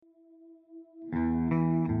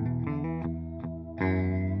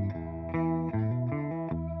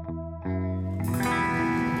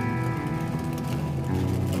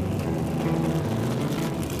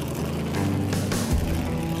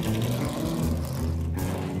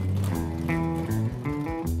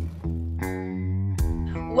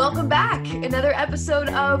Welcome back. Another episode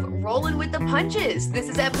of Rolling with the Punches. This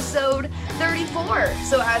is episode 34.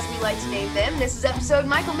 So as we like to name them, this is episode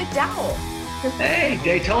Michael McDowell. Hey,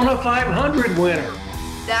 Daytona 500 winner.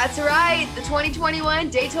 That's right, the 2021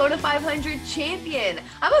 Daytona 500 champion.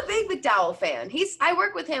 I'm a big McDowell fan. I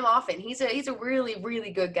work with him often. He's a really, really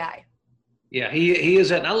good guy. Yeah, he is.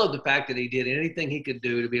 And I love the fact that he did anything he could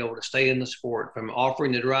do to be able to stay in the sport, from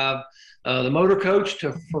offering to drive the motor coach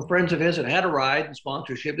for friends of his that had a ride and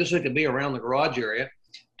sponsorship, just so it could be around the garage area.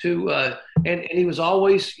 And it was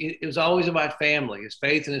always about family. His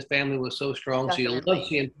faith in his family was so strong. Definitely. So you love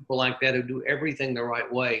seeing people like that who do everything the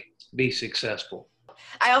right way be successful.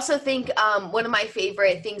 I also think one of my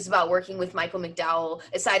favorite things about working with Michael McDowell,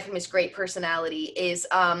 aside from his great personality, is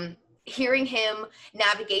hearing him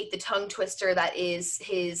navigate the tongue twister that is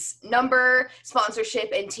his number,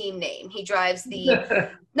 sponsorship, and team name. He drives the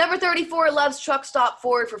number 34 Love's Truck Stop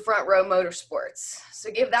Ford for Front Row Motorsports. So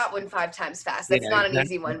give that one 5 times fast. That's not an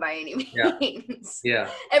easy one by any means. Yeah.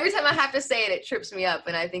 Every time I have to say it, it trips me up.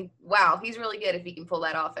 And I think, wow, he's really good if he can pull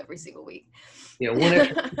that off every single week. Yeah,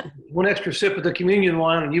 one extra sip of the communion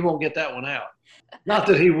wine and you won't get that one out. Not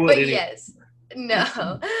that he would. But yes.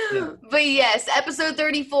 No. Yeah. But yes, episode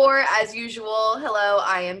 34, as usual. Hello,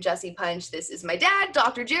 I am Jesse Punch. This is my dad,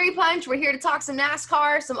 Dr. Jerry Punch. We're here to talk some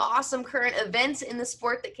NASCAR, some awesome current events in the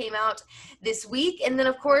sport that came out this week. And then,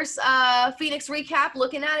 of course, Phoenix recap,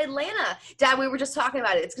 looking at Atlanta. Dad, we were just talking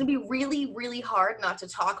about it. It's going to be really, really hard not to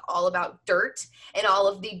talk all about dirt and all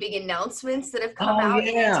of the big announcements that have come out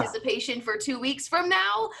in anticipation for 2 weeks from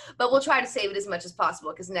now. But we'll try to save it as much as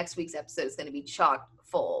possible because next week's episode is going to be chock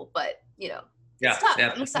full. But, you know. Yeah,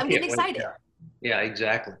 it's tough. I'm getting excited. Yeah,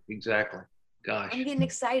 exactly. Gosh. I'm getting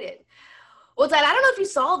excited. Well, Dad, I don't know if you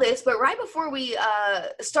saw this, but right before we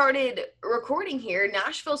started recording here,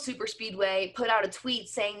 Nashville Superspeedway put out a tweet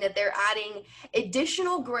saying that they're adding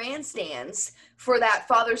additional grandstands for that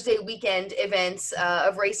Father's Day weekend events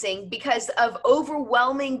of racing because of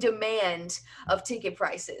overwhelming demand of ticket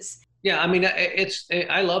prices. Yeah, I mean,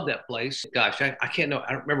 I love that place. Gosh, I can't know.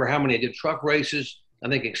 I don't remember how many. I did truck races. I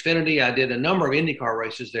think Xfinity, I did a number of IndyCar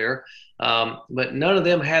races there, but none of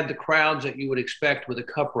them had the crowds that you would expect with a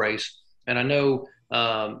Cup race. And I know,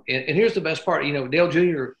 and here's the best part, Dale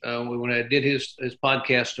Jr., when I did his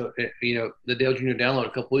podcast, the Dale Jr. download a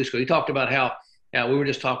couple weeks ago, he talked about how we were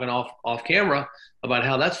just talking off camera about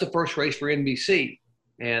how that's the first race for NBC.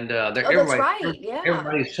 And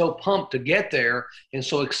everybody's so pumped to get there and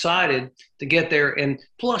so excited to get there. And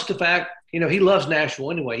plus the fact, he loves Nashville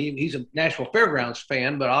anyway. He's a Nashville Fairgrounds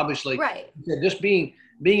fan, but obviously just being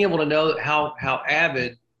able to know how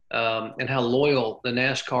avid and how loyal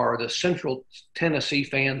the Central Tennessee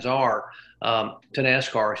fans are to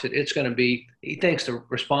NASCAR. It's going to be, he thinks the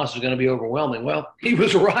response is going to be overwhelming. Well, he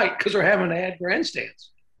was right because they're having to add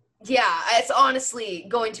grandstands. Yeah, it's honestly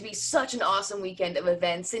going to be such an awesome weekend of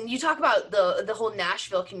events. And you talk about the whole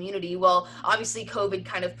Nashville community. Well, obviously COVID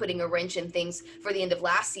kind of putting a wrench in things for the end of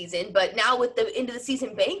last season. But now with the end of the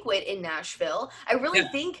season banquet in Nashville, I really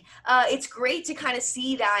think it's great to kind of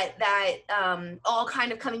see that all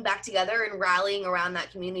kind of coming back together and rallying around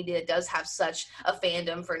that community that does have such a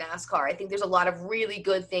fandom for NASCAR. I think there's a lot of really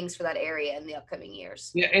good things for that area in the upcoming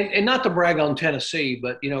years. Yeah, and not to brag on Tennessee,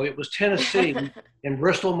 but, it was Tennessee and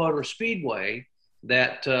Bristol Motor Speedway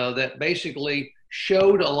that basically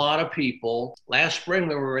showed a lot of people last spring.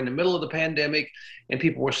 We were in the middle of the pandemic and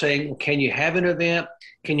people were saying, well, can you have an event?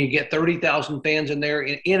 Can you get 30,000 fans in there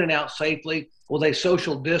in and out safely? Will they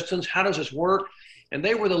social distance? How does this work? And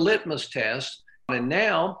they were the litmus test. And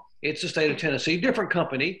now it's the state of Tennessee, different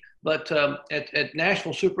company, but at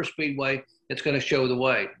Nashville Superspeedway, it's going to show the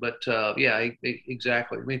way. But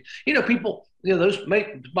exactly. I mean, people,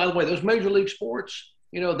 by the way, those major league sports,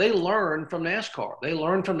 they learn from NASCAR. They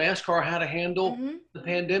learn from NASCAR how to handle the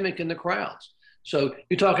pandemic and the crowds. So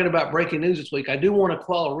you're talking about breaking news this week. I do want to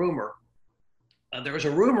quell a rumor. There is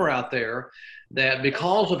a rumor out there that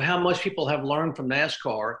because of how much people have learned from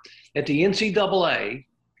NASCAR, that the NCAA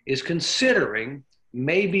is considering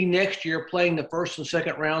maybe next year playing the first and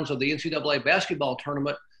second rounds of the NCAA basketball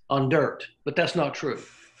tournament on dirt. But that's not true.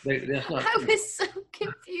 I was so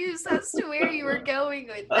confused as to where you were going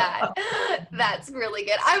with that. That's really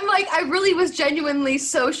good. I really was genuinely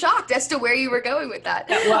so shocked as to where you were going with that.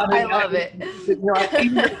 Yeah, well, I love it.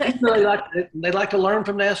 Even though they like to learn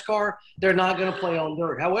from NASCAR, they're not going to play on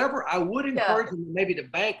dirt. However, I would encourage them maybe to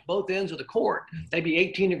bank both ends of the court, maybe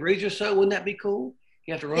 18 degrees or so. Wouldn't that be cool?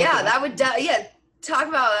 You have to run. Yeah, that would. Talk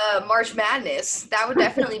about March Madness. That would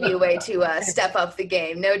definitely be a way to step up the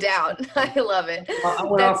game, no doubt. I love it.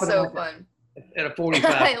 That's so fun. At a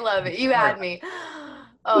 45. I love it. You had me.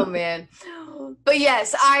 Oh, man. But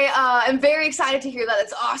yes, I am very excited to hear that.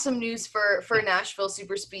 It's awesome news for Nashville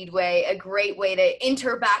Super Speedway. A great way to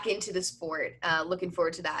enter back into the sport. Looking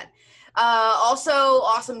forward to that. Also,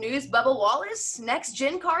 awesome news, Bubba Wallace, next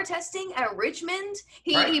gen car testing at Richmond.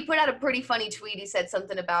 He put out a pretty funny tweet. He said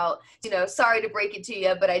something about, sorry to break it to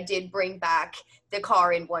you, but I did bring back the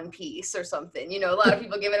car in one piece or something. A lot of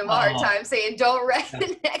people giving him a hard time saying, don't wreck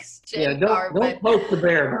the next gen car. Don't poke the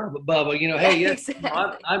bear, Bubba. Hey, exactly.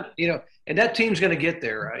 I'm and that team's going to get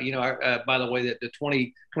there. By the way, that the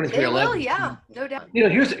 2023 will, yeah, no doubt.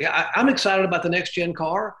 I'm excited about the next gen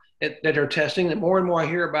car that they're testing. The more and more I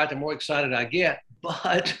hear about it, the more excited I get.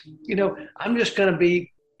 But, I'm just going to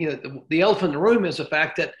be, the elephant in the room is the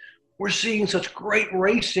fact that we're seeing such great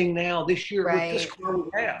racing now this year with this car we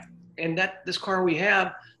have. And this car we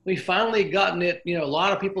have, we finally gotten it, a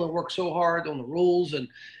lot of people have worked so hard on the rules and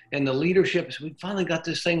the leadership. So we finally got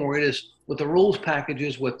this thing where it is with the rules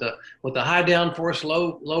packages, with the high downforce,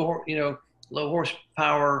 low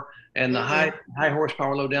horsepower, and the high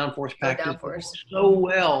horsepower, low downforce package so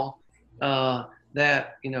well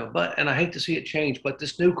that, and I hate to see it change, but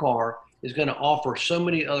this new car is going to offer so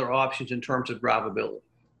many other options in terms of drivability.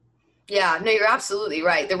 Yeah, no, you're absolutely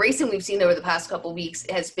right. The racing we've seen over the past couple of weeks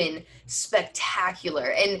has been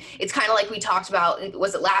spectacular. And it's kind of like we talked about,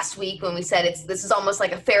 was it last week when we said this is almost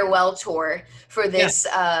like a farewell tour for this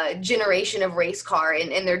generation of race car.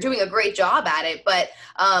 And they're doing a great job at it. But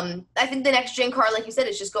I think the next gen car, like you said,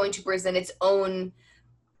 is just going to present its own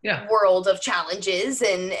world of challenges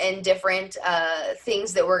and different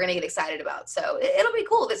things that we're going to get excited about. So it'll be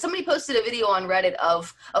cool. That somebody posted a video on Reddit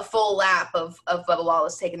of a full lap of Bubba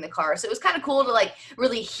Wallace taking the car. So it was kind of cool to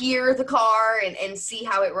really hear the car and see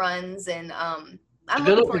how it runs. And I'm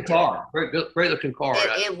good looking car. Great looking car.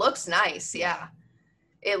 It looks nice. Yeah,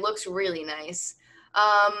 it looks really nice.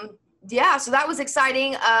 So that was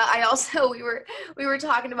exciting. I also we were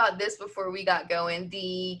talking about this before we got going.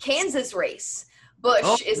 The Kansas race.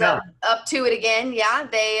 Busch is up to it again. Yeah,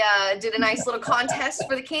 they did a nice little contest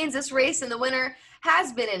for the Kansas race, and the winner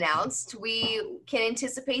has been announced. We can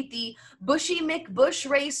anticipate the Bushy McBush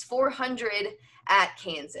Race 400 at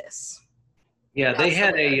Kansas. Yeah, they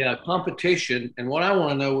had a competition, and what I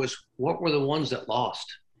want to know is what were the ones that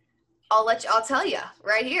lost? I'll tell you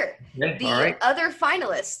right here. Okay, the other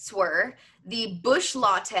finalists were the Busch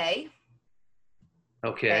Latte.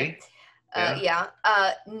 Okay.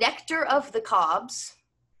 Nectar of the Cobs.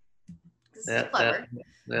 Clever.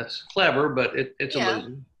 That's clever, but it's a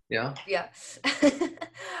loser. Yeah. Yeah.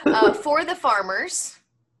 For the Farmers,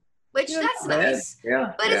 which that's nice.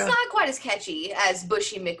 Yeah. But it's not quite as catchy as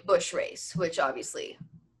Bushy McBush Race, which obviously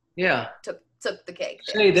took the cake.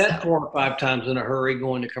 Say that 4 or 5 times in a hurry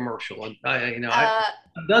going to commercial. And I've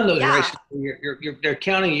done those races. They're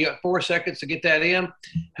counting you at 4 seconds to get that in.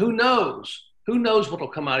 Who knows? Who knows what will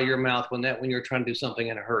come out of your mouth when you're trying to do something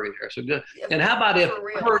in a hurry there? So good. And how about if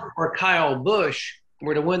Kurt or Kyle Busch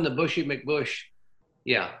were to win the Bushy McBush?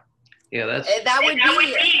 Yeah, that would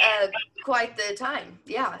be quite the time.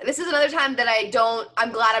 Yeah, this is another time that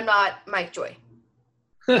I'm glad I'm not Mike Joy.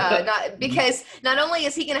 Because not only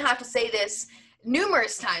is he going to have to say this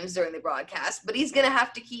numerous times during the broadcast, but he's going to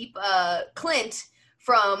have to keep Clint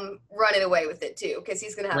from running away with it too, because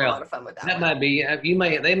he's going to have a lot of fun with that. That might be.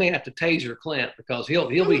 They may have to taser Clint because he'll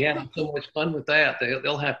be having so much fun with that.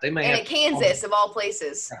 They may have. And Kansas of all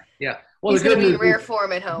places. Yeah. Well, he's going to be in rare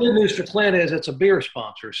form at home. The good news for Clint is it's a beer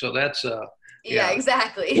sponsor, so that's. Yeah,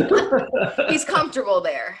 exactly. He's comfortable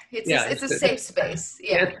there. It's a safe space.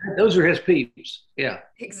 Yeah. Those are his peeps. Yeah.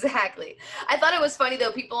 Exactly. I thought it was funny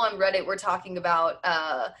though. People on Reddit were talking about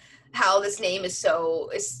how this name is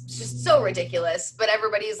just so ridiculous. But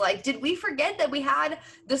everybody's like, did we forget that we had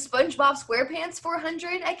the SpongeBob SquarePants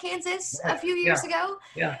 400 at Kansas a few years ago?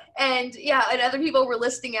 Yeah. And other people were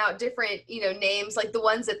listing out different, names, like the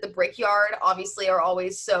ones at the Brickyard obviously are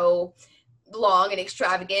always so long and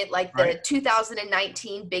extravagant, like the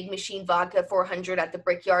 2019 Big Machine Vodka 400 at the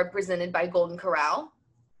Brickyard presented by Golden Corral.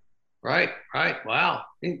 Right. Wow.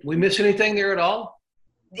 We miss anything there at all?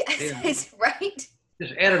 Yes, right.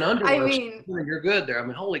 Just add an underwear. I mean, you're good there. I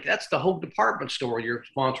mean, that's the whole department store. You're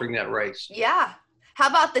sponsoring that race. Yeah. How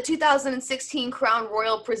about the 2016 Crown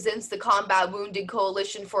Royal presents the Combat Wounded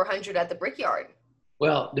Coalition 400 at the Brickyard?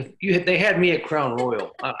 Well, they had me at Crown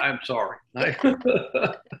Royal. I'm sorry.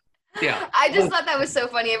 Yeah. I just thought that was so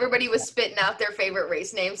funny. Everybody was spitting out their favorite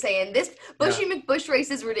race name, saying this Bushy McBush race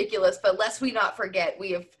is ridiculous, but lest we not forget,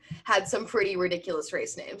 we have had some pretty ridiculous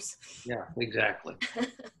race names. Yeah, exactly.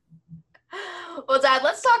 Well, Dad,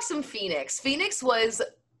 let's talk some Phoenix. Phoenix was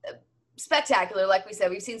spectacular. Like we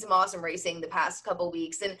said, we've seen some awesome racing the past couple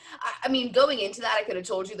weeks, and I mean, going into that, I could have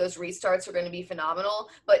told you those restarts are going to be phenomenal.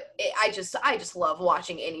 But I just love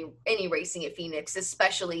watching any racing at Phoenix,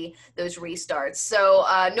 especially those restarts. So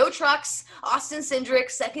no trucks. Austin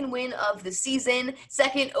Cindric, second win of the season,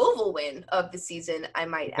 second oval win of the season, I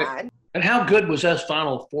might add. And how good was those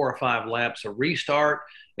final 4 or 5 laps? A restart,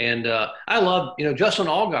 and I love, Justin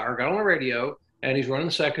Allgaier got on the radio and he's running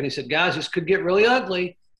second. He said, "Guys, this could get really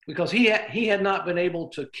ugly." Because he had not been able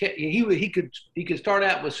to he could start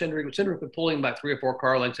out with Cindric. Cindric would pull him by 3 or 4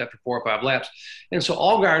 car lengths after 4 or 5 laps, and so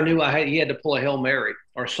Allgaier knew he had to pull a Hail Mary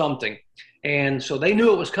or something, and so they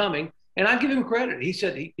knew it was coming. And I give him credit. He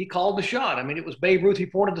said he called the shot. I mean, it was Babe Ruth. He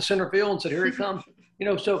pointed to center field and said, "Here he comes."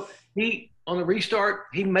 So he on the restart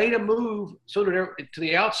he made a move so to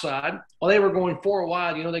the outside while they were going 4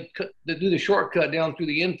 wide. They do the shortcut down through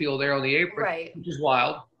the infield there on the apron, right, which is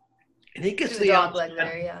wild. And he gets the outside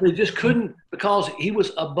there, yeah. He just couldn't, because he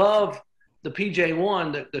was above the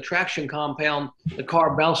PJ1, the traction compound. The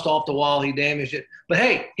car bounced off the wall. He damaged it. But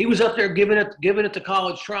hey, he was up there giving it the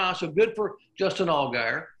college try. So good for Justin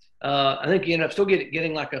Allgaier. I think he ended up still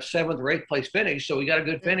getting like a 7th or 8th place finish. So he got a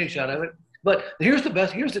good finish out of it. But here's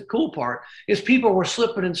the cool part is people were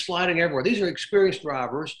slipping and sliding everywhere. These are experienced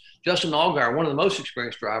drivers. Justin Allgaier, one of the most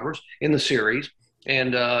experienced drivers in the series.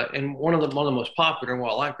 And one of the most popular and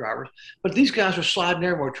well-liked drivers. But these guys are sliding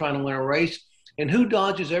everywhere trying to win a race. And who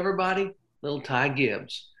dodges everybody? Little Ty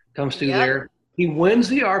Gibbs comes through there. He wins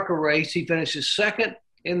the ARCA race. He finishes second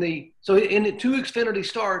in the 2 Xfinity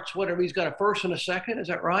starts, whatever. He's got a first and a second. Is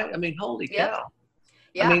that right? I mean, holy cow.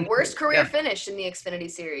 Yeah, I mean, worst career finish in the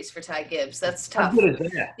Xfinity series for Ty Gibbs. That's tough. How good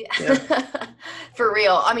is that? Yeah. For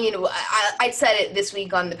real. I mean, I said it this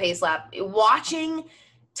week on the Pace Lap. Watching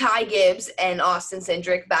Ty Gibbs and Austin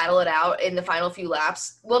Cindric battle it out in the final few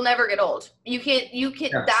laps will never get old.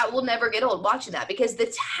 That will never get old watching that, because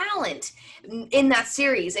the talent in that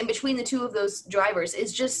series and between the two of those drivers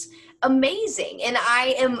is just amazing. And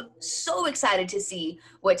I am so excited to see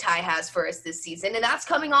what Ty has for us this season. And that's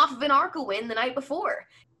coming off of an ARCA win the night before.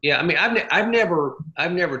 Yeah. I mean, I've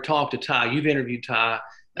never talked to Ty. You've interviewed Ty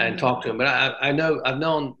and talked to him, but I've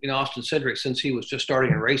known, Austin Cindric since he was just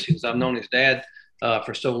starting in racing. I've known his dad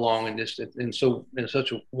for so long, and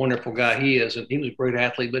such a wonderful guy he is, and he was a great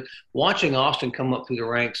athlete. But watching Austin come up through the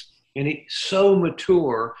ranks, and he's so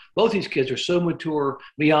mature. Both these kids are so mature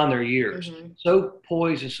beyond their years, so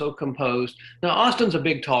poised and so composed. Now Austin's a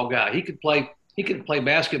big, tall guy. He could play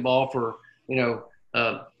basketball for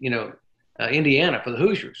Indiana, for the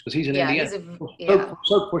Hoosiers, because he's in Indiana.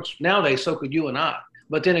 Which nowadays so could you and I.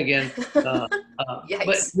 But then again,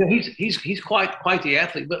 he's quite the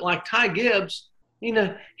athlete. But like Ty Gibbs. He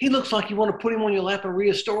looks like you want to put him on your lap and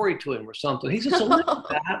read a story to him or something. He's just a little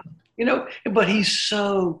guy, but he's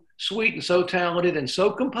so sweet and so talented and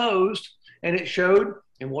so composed, and it showed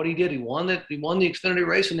in what he did. He won the Xfinity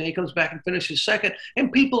race, and then he comes back and finishes second,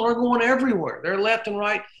 and people are going everywhere. They're left and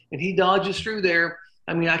right, and he dodges through there.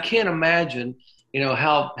 I mean, I can't imagine,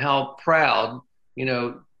 how proud,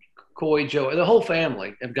 Coy, Joe, the whole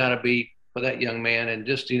family have got to be for that young man, and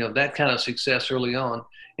just, that kind of success early on.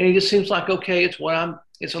 And he just seems like, okay, it's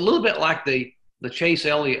a little bit like the Chase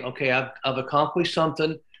Elliott. Okay, I've accomplished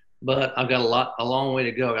something, but I've got a long way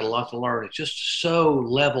to go. I got a lot to learn. It's just so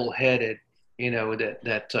level-headed,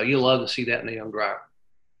 that you love to see that in a young driver.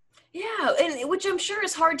 Yeah, and which I'm sure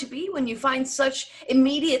is hard to be when you find such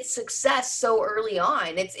immediate success so early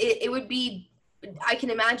on. It would be, I can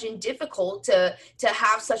imagine, difficult to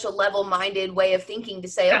have such a level-minded way of thinking, to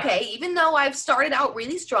say, okay, even though I've started out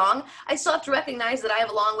really strong, I still have to recognize that I have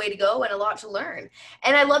a long way to go and a lot to learn.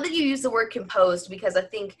 And I love that you use the word composed, because I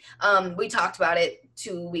think we talked about it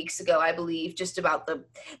 2 weeks ago, I believe, just about the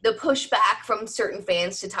pushback from certain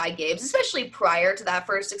fans to Ty Gibbs, especially prior to that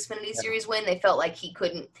first Xfinity Series win. They felt like he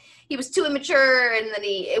was too immature, and then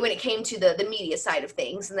when it came to the media side of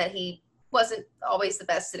things, and that he wasn't always the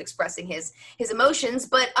best at expressing his emotions.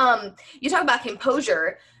 But you talk about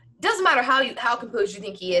composure. Doesn't matter how composed you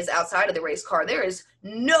think he is outside of the race car. There is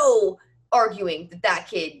no arguing that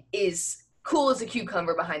kid is cool as a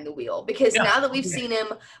cucumber behind the wheel, because now that we've seen him,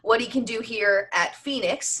 what he can do here at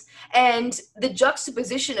Phoenix, and the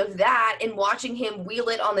juxtaposition of that and watching him wheel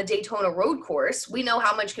it on the Daytona road course, we know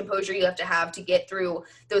how much composure you have to get through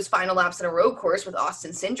those final laps in a road course with Austin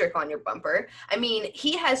Cindric on your bumper. I mean,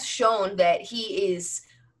 he has shown that he is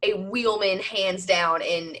a wheelman hands down,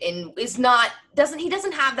 and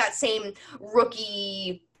doesn't have that same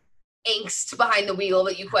rookie angst behind the wheel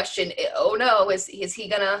that you question, oh no, is he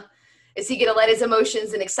gonna let his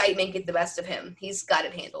emotions and excitement get the best of him? He's got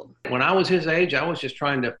it handled. When I was his age, I was just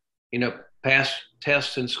trying to, pass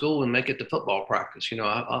tests in school and make it to football practice.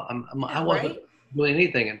 I wasn't Right. doing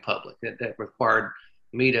anything in public that required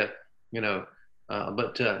me to, you know,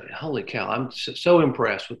 but holy cow, I'm so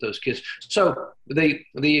impressed with those kids. So the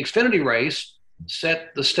Xfinity race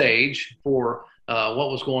set the stage for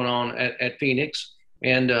what was going on at Phoenix,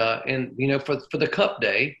 and for the Cup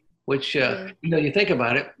day, which you think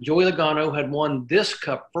about it, Joey Logano had won this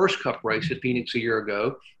first Cup race at Phoenix a year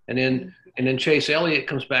ago, and then Chase Elliott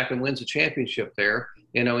comes back and wins the championship there,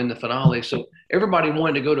 in the finale. So everybody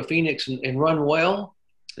wanted to go to Phoenix and run well.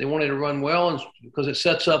 They wanted to run well because it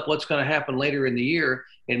sets up what's going to happen later in the year,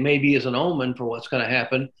 and maybe as an omen for what's going to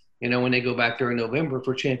happen, when they go back there in November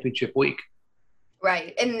for championship week.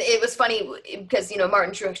 Right. And it was funny because,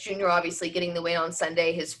 Martin Truex Jr. obviously getting the win on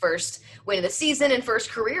Sunday, his first win of the season and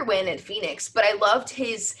first career win at Phoenix. But I loved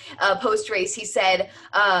his post-race. He said,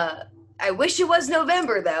 I wish it was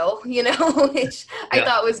November, though, which I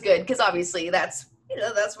thought was good because obviously that's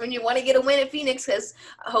when you want to get a win at Phoenix because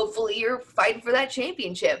hopefully you're fighting for that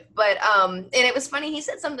championship. But and it was funny. He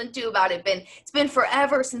said something too about it. It's been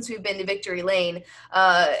forever since we've been to Victory Lane.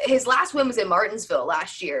 His last win was in Martinsville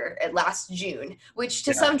last June, which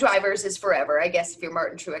to some drivers is forever, I guess, if you're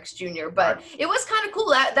Martin Truex Jr. But It was kind of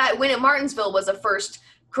cool that win at Martinsville was a first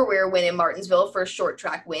career win in Martinsville, first short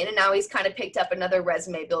track win, and now he's kind of picked up another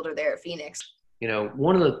resume builder there at Phoenix.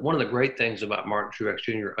 One of the great things about Martin Truex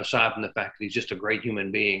Jr., aside from the fact that he's just a great human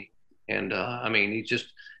being, and he's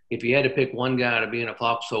just, if you had to pick one guy to be in a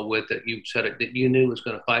foxhole with that you said it, that you knew was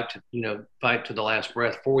going to fight to the last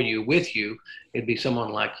breath for you, with you, it'd be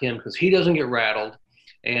someone like him because he doesn't get rattled.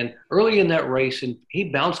 And early in that race, and he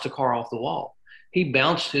bounced a car off the wall. He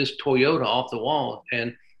bounced his Toyota off the wall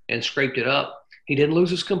and scraped it up. He didn't lose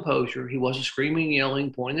his composure. He wasn't screaming,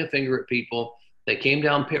 yelling, pointing a finger at people. They came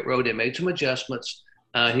down pit road. They made some adjustments.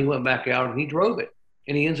 He went back out and he drove it,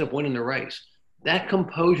 and he ends up winning the race. That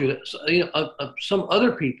composure, some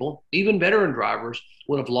other people, even veteran drivers,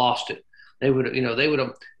 would have lost it. They would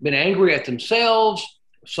have been angry at themselves.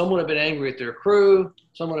 Some would have been angry at their crew.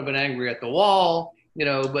 Some would have been angry at the wall.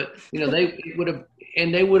 But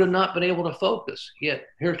they would have not been able to focus. Yet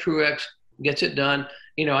here Truex gets it done.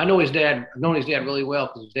 I know his dad. I've known his dad really well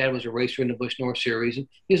because his dad was a racer in the Busch North Series, and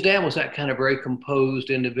his dad was that kind of very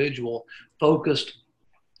composed individual, focused,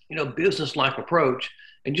 business-like approach,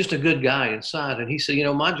 and just a good guy inside. And he said,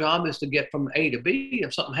 my job is to get from A to B.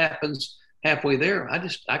 If something happens halfway there, I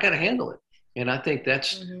got to handle it. And I think that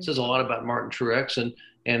says a lot about Martin Truex,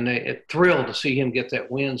 and it thrilled to see him get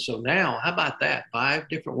that win. So now, how about that? 5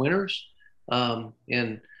 different winners, 5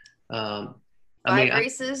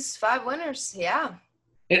 races, 5 winners. Yeah.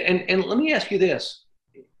 And let me ask you this.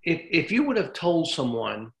 If you would have told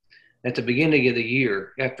someone at the beginning of the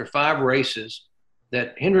year, after 5 races,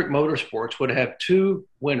 that Hendrick Motorsports would have 2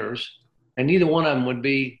 winners and neither one of them would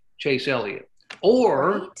be Chase Elliott,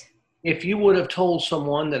 or if you would have told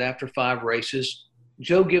someone that after 5 races,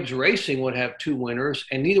 Joe Gibbs Racing would have 2 winners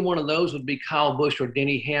and neither one of those would be Kyle Busch or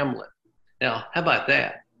Denny Hamlin. Now, how about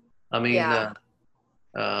that? I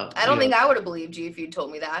don't think I would have believed you if you'd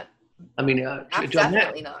told me that.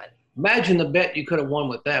 Definitely not. Imagine the bet you could have won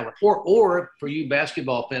with that one. Or for you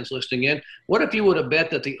basketball fans listening in, what if you would have bet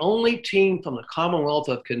that the only team from the Commonwealth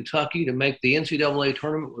of Kentucky to make the NCAA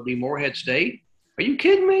tournament would be Morehead State? Are you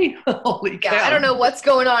kidding me? Holy cow. I don't know what's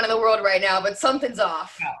going on in the world right now, but something's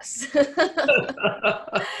off.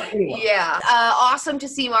 Anyway. Yeah. Awesome to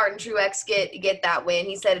see Martin Truex get that win.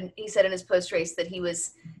 He said in his post-race that he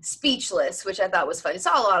was speechless, which I thought was fun. I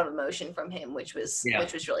saw a lot of emotion from him, which was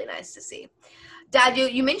really nice to see. Dad,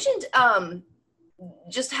 you mentioned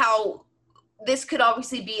just how this could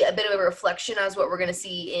obviously be a bit of a reflection as what we're going to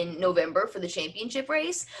see in November for the championship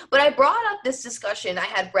race. But I brought up this discussion. I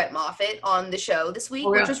had Brett Moffitt on the show this week,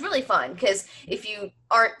 which was really fun because if you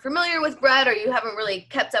aren't familiar with Brett or you haven't really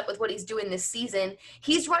kept up with what he's doing this season,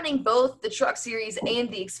 he's running both the Truck Series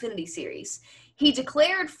and the Xfinity Series. He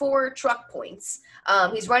declared for truck points.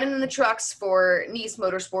 He's running in the trucks for Niece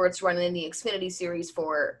Motorsports, running in the Xfinity Series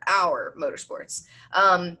for our Motorsports.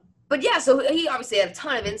 But yeah, so he obviously had a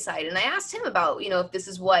ton of insight, and I asked him about, if this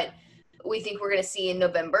is what we think we're going to see in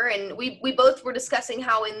November, and we both were discussing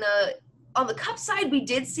how on the Cup side, we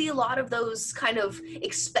did see a lot of those kind of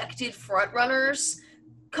expected front runners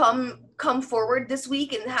come forward this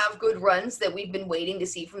week and have good runs that we've been waiting to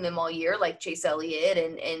see from them all year, like Chase Elliott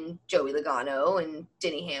and Joey Logano and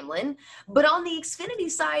Denny Hamlin. But on the Xfinity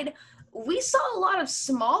side, we saw a lot of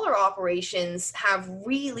smaller operations have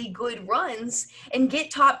really good runs and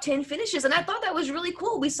get top 10 finishes. And I thought that was really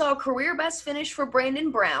cool. We saw a career best finish for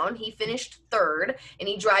Brandon Brown. He finished 3rd and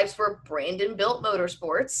he drives for Brandon Built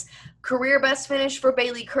Motorsports. Career best finish for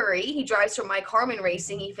Bailey Curry. He drives for Mike Harmon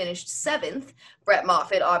Racing. He finished 7th. Brett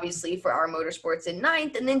Moffitt, obviously, for our Motorsports in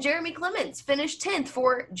 9th. And then Jeremy Clements finished 10th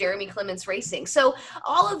for Jeremy Clements Racing. So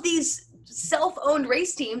all of these self-owned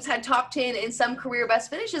race teams had top 10 in some career best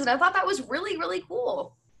finishes. And I thought that was really, really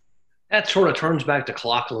cool. That sort of turns back the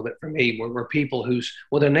clock a little bit for me, where people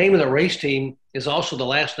the name of the race team is also the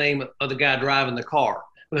last name of the guy driving the car,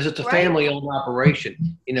 because it's a family-owned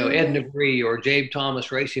operation. Ed Negree or Jabe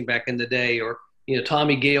Thomas Racing back in the day, or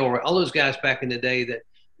Tommy Gale, or all those guys back in the day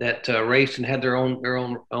that raced and had their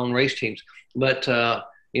own race teams. But I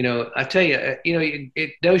tell you,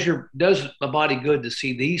 it does a body good to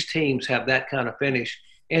see these teams have that kind of finish,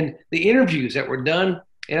 and the interviews that were done.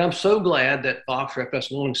 And I'm so glad that Fox or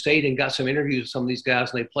FS1 stayed and got some interviews with some of these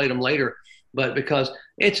guys, and they played them later. But because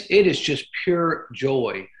it is just pure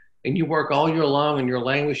joy, and you work all year long, and you're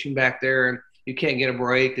languishing back there, and you can't get a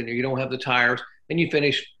break, and you don't have the tires, and you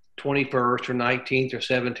finish 21st or 19th or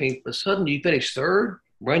 17th, but suddenly you finish 3rd,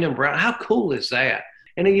 Brandon Brown. How cool is that?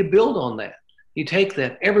 And then you build on that. You take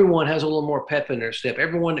that. Everyone has a little more pep in their step.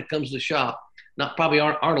 Everyone that comes to the shop,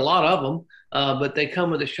 aren't a lot of them, but they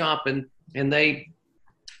come to the shop and they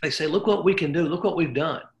say, look what we can do. Look what we've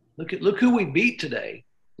done. Look who we beat today.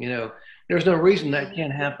 There's no reason that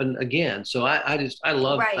can't happen again. So I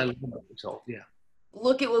love that result. Yeah.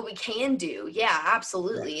 Look at what we can do. Yeah,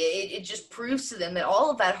 absolutely. Right. It just proves to them that all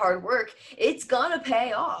of that hard work, it's gonna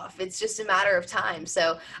pay off. It's just a matter of time.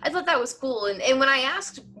 So I thought that was cool. And when I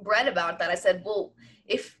asked Brett about that, I said, well,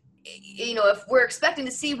 if we're expecting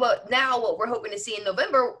to see what we're hoping to see in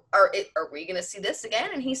November, are we going to see this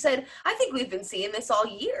again? And he said, I think we've been seeing this all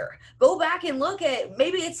year. Go back and look at,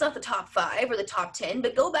 maybe it's not the top 5 or the top 10,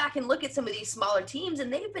 but go back and look at some of these smaller teams,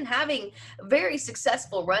 and they've been having very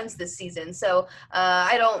successful runs this season. So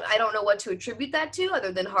I don't know what to attribute that to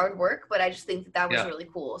other than hard work, but I just think that was really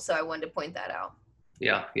cool. So I wanted to point that out.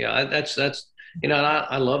 Yeah. That's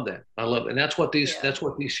I love that. I love it. And that's what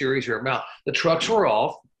these series are about. The trucks are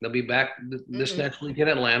off. They'll be back this next week in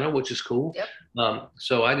Atlanta, which is cool. Yep.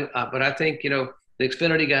 But I think, the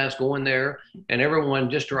Xfinity guys going there and everyone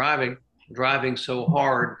just driving so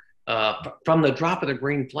hard, from the drop of the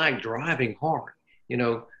green flag, driving hard,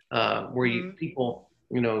 where people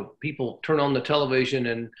turn on the television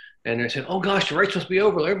and they're saying, oh gosh, the race must be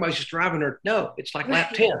over. Everybody's just driving there. No, it's like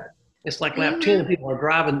lap 10. It's like lap 10 and people are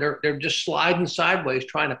driving. They're just sliding sideways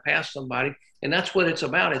trying to pass somebody. And that's what it's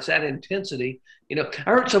about. It's that intensity. I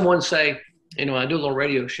heard someone say, I do a little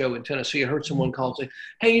radio show in Tennessee. I heard someone call and say,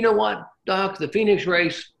 hey, you know what, Doc, the Phoenix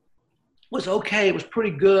race was okay. It was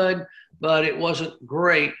pretty good, but it wasn't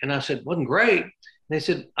great. And I said, wasn't great? And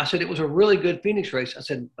I said, it was a really good Phoenix race. I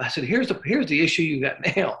said, here's the issue you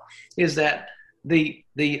got now, is that the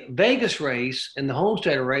Vegas race and the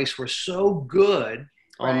Homestead race were so good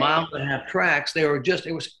on mile and a half tracks.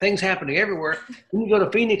 It was things happening everywhere. Then you go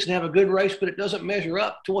to Phoenix and have a good race, but it doesn't measure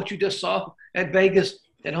up to what you just saw at Vegas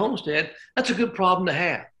and Homestead. That's a good problem to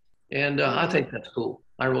have. And I think that's cool.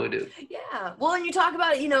 I really do. Yeah. Well, and you talk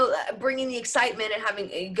about, bringing the excitement and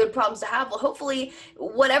having good problems to have. Well, hopefully,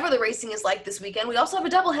 whatever the racing is like this weekend, we also have a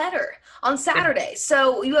doubleheader on Saturday.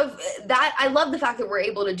 So you have that. I love the fact that we're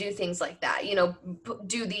able to do things like that,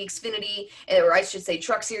 do the Xfinity, or I should say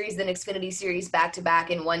Truck Series, then Xfinity Series back to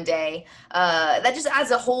back in one day. That just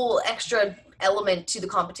adds a whole extra element to the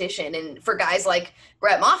competition. And for guys like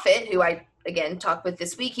Brett Moffitt, who I, again, talked with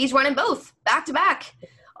this week, he's running both back to back.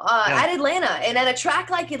 At Atlanta, and at a track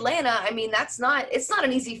like Atlanta, I mean, it's not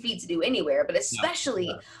an easy feat to do anywhere, but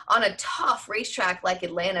especially on a tough racetrack like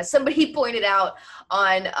Atlanta. Somebody pointed out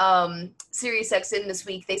on SiriusXM this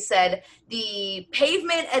week, they said the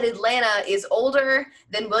pavement at Atlanta is older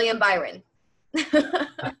than William Byron.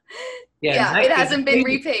 It hasn't been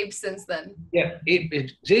repaved since then. Yeah.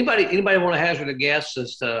 Does anybody want to hazard a guess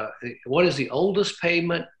as to what is the oldest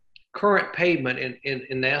current pavement in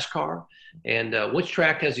NASCAR? And which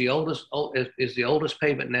track has the oldest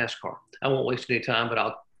pavement in NASCAR? I won't waste any time, but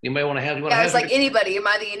anybody want to have? I was like, anybody. Am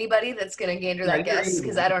I the anybody that's going to gander that guess?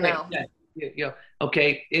 Because I don't know. Yeah.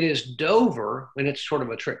 Okay. It is Dover, and it's sort of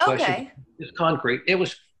a trick question. It's concrete. I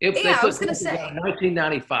was going to say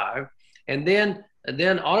 1995, and then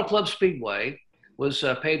Auto Club Speedway was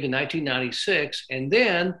paved in 1996, and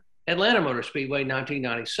then Atlanta Motor Speedway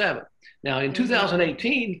 1997. Now in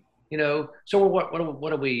 2018. So what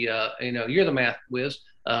are we, you're the math whiz.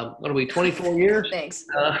 What are we, 24 years? Thanks.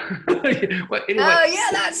 Anyway. Oh, yeah,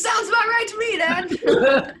 that sounds about right to me,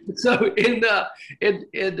 Dad. So in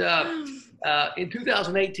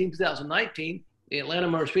 2018, 2019, the Atlanta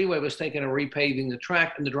Motor Speedway was thinking of repaving the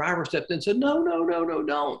track, and the driver stepped in and said, no,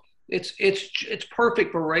 don't. It's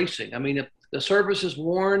perfect for racing. I mean, the surface is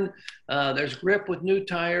worn. There's grip with new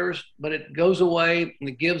tires, but it goes away and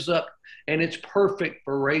it gives up, and it's perfect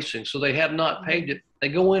for racing. So they have not paved it. They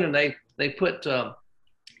go in and they put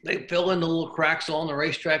they fill in the little cracks along the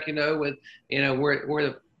racetrack, with where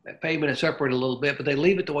the pavement is separated a little bit, but they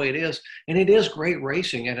leave it the way it is, and it is great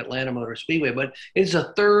racing at Atlanta Motor Speedway. But it's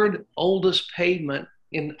the third oldest pavement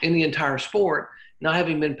in the entire sport, not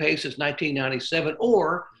having been paved since 1997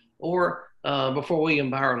 or before William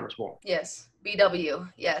Byron was born. Yes. BW,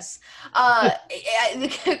 yes.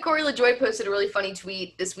 Corey LaJoy posted a really funny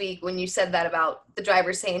tweet this week when you said that about the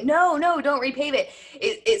drivers saying, no, don't repave it.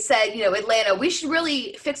 It said, Atlanta, we should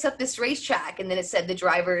really fix up this racetrack. And then it said the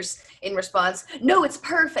drivers in response, no, it's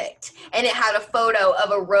perfect. And it had a photo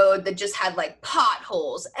of a road that just had like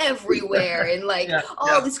potholes everywhere and like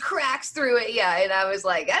all these cracks through it. Yeah. And I was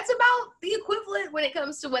like, that's about the equivalent when it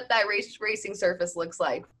comes to what that racing surface looks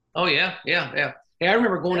like. Oh, yeah. Hey, I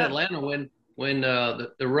remember going to Atlanta when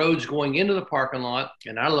the roads going into the parking lot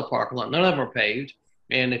and out of the parking lot, none of them are paved.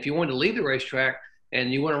 And if you wanted to leave the racetrack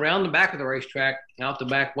and you went around the back of the racetrack, out the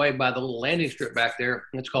back way by the little landing strip back there,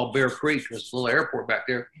 and it's called Bear Creek, there's a little airport back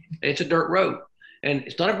there, it's a dirt road. And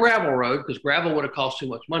it's not a gravel road because gravel would have cost too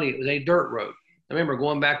much money. It was a dirt road. I remember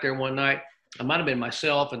going back there one night, it might have been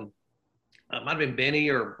myself and it might have been Benny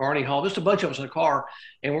or Barney Hall, just a bunch of us in a car,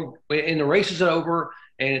 and the race is over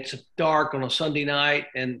and it's dark on a Sunday night,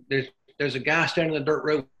 and there's a guy standing on the dirt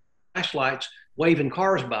road with flashlights waving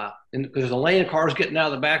cars by. And because there's a lane of cars getting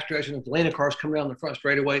out of the backstretch and the lane of cars coming down the front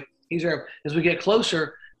straightaway. He's there. As we get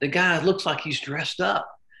closer, the guy looks like he's dressed up.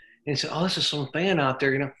 And he said, oh, this is some fan out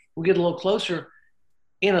there. We get a little closer.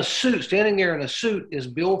 In a suit, standing there in a suit is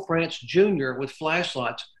Bill France Jr. with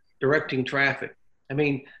flashlights directing traffic.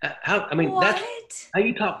 That's how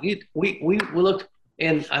you talk. We looked,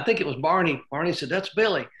 and I think it was Barney. Barney said, that's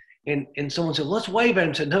Billy. And someone said, let's wave at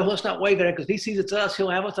him. I said, no, let's not wave at him because he sees it's us.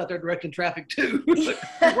 He'll have us out there directing traffic too. We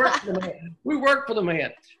work for the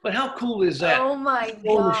man. But how cool is that? Oh my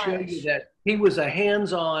gosh. To show you that he was a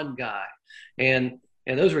hands-on guy. And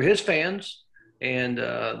those were his fans. And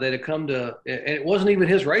that had come to, and it wasn't even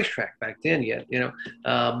his racetrack back then yet,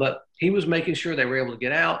 but he was making sure they were able to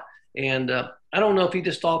get out. And I don't know if he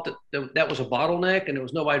just thought that was a bottleneck and there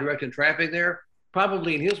was nobody directing traffic there.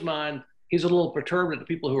 Probably in his mind, he's a little perturbed at the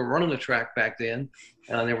people who were running the track back then.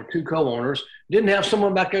 There were two co-owners. Didn't have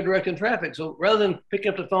someone back there directing traffic. So rather than pick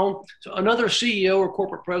up the phone, so another CEO or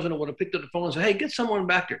corporate president would have picked up the phone and said, hey, get someone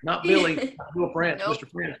back there. Not Billy, Bill France, nope. Mr.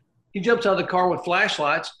 France. He jumps out of the car with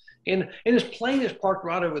flashlights. And his plane is parked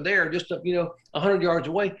right over there, just 100 yards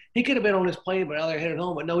away. He could have been on his plane, but now they're headed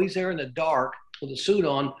home. But no, he's there in the dark with a suit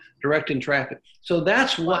on, directing traffic. So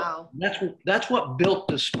that's what built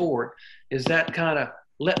the sport, is that kind of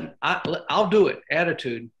I'll do it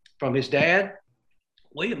attitude from his dad,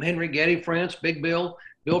 William Henry Getty France, Big Bill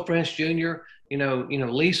France Jr.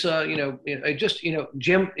 Lisa,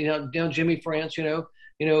 Jim, Jimmy France,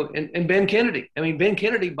 and Ben Kennedy. Ben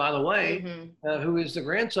Kennedy, by the way, who is the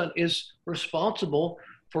grandson, is responsible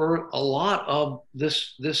for a lot of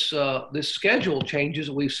this schedule changes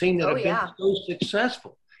that we've seen that have been so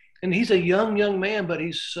successful. And he's a young man, but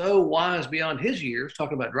he's so wise beyond his years,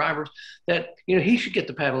 talking about drivers, that he should get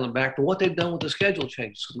the pat on the back for what they've done with the schedule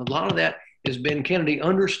changes. And a lot of that is Ben Kennedy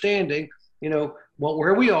understanding,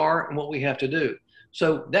 where we are and what we have to do.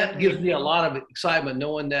 So that gives me a lot of excitement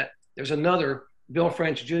knowing that there's another Bill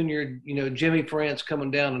France Jr., Jimmy France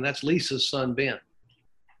coming down, and that's Lisa's son, Ben.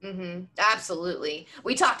 Mm-hmm. Absolutely.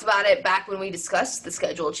 We talked about it back when we discussed the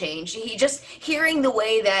schedule change. Hearing the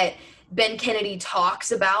way that Ben Kennedy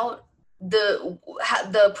talks about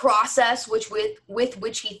the process with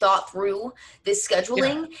which he thought through this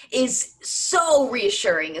scheduling is so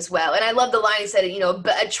reassuring as well. And I love the line he said,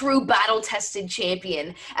 a true battle-tested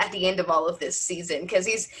champion at the end of all of this season, because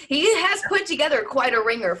he has put together quite a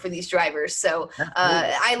ringer for these drivers. So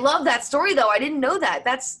I love that story, though. I didn't know that.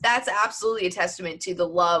 That's absolutely a testament to the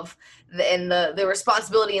love and the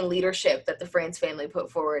responsibility and leadership that the France family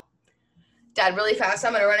put forward. Dad, really fast.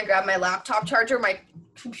 I'm going to run and grab my laptop charger. My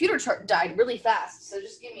computer died really fast, so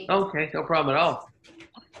just give me. Okay, no problem at all.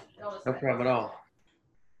 No problem at all.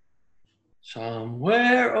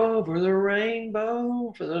 Somewhere over the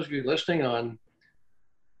rainbow. For those of you listening on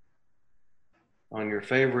your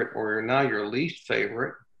favorite or now your least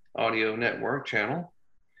favorite audio network channel,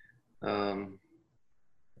 I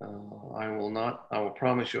will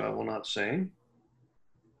promise you I will not sing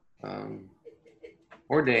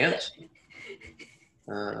or dance.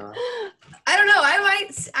 I don't know.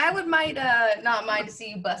 I might not mind to see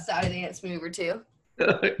you bust out a dance move or two.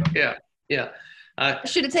 Yeah. I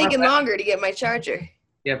should have taken longer to get my charger.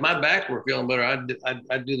 Yeah, if my back were feeling better,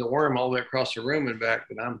 I'd do the worm all the way across the room and back.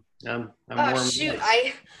 But I'm Oh warmed shoot, up.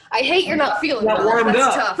 I hate you're not feeling Not well. warmed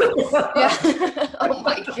That's up. tough. Yeah. Oh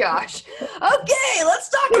my gosh. Okay, let's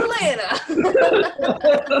talk Atlanta.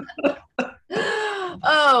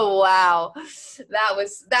 Oh wow. That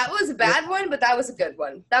was a bad one, but that was a good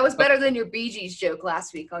one. That was better than your Bee Gees joke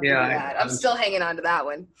last week. I'll give you that. I'm still hanging on to that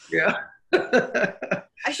one. Yeah.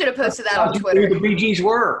 I should have posted that on Twitter. Who the Bee Gees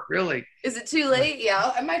were, really. Is it too late?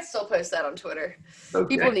 Yeah, I might still post that on Twitter.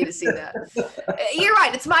 Okay. People need to see that. You're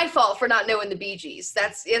right. It's my fault for not knowing the Bee Gees.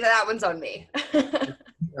 That one's on me.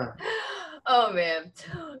 Yeah. Oh man,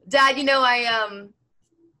 Dad.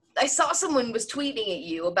 I saw someone was tweeting at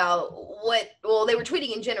you about they were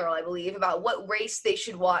tweeting in general, I believe, about what race they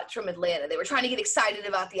should watch from Atlanta. They were trying to get excited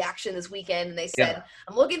about the action this weekend, and they said,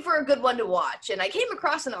 I'm looking for a good one to watch. And I came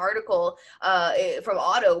across an article from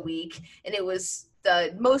Auto Week, and it was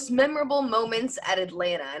the most memorable moments at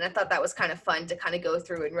Atlanta. And I thought that was kind of fun to kind of go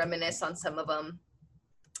through and reminisce on some of them.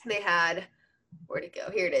 They had... Where'd it go?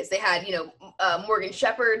 Here it is. They had, Morgan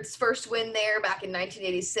Shepherd's first win there back in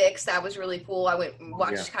 1986. That was really cool. I went and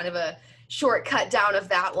watched kind of a short cut down of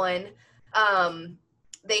that one.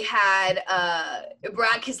 They had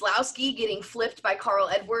Brad Keselowski getting flipped by Carl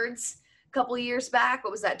Edwards a couple of years back.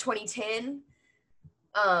 What was that, 2010?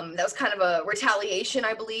 That was kind of a retaliation,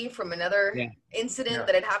 I believe, from another incident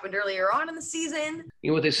that had happened earlier on in the season.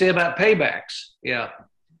 You know what they say about paybacks? Yeah.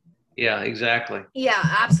 Yeah, exactly. Yeah,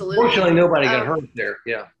 absolutely. Fortunately, nobody got hurt there.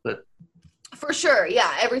 Yeah, but for sure,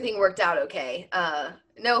 yeah, everything worked out okay.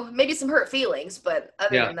 No, maybe some hurt feelings, but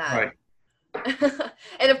other than that, right.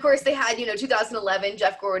 And of course, they had 2011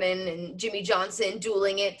 Jeff Gordon and Jimmy Johnson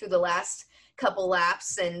dueling it through the last couple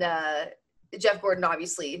laps, and Jeff Gordon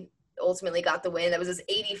obviously ultimately got the win. That was his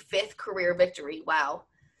 85th career victory. Wow.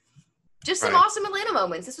 Just some awesome Atlanta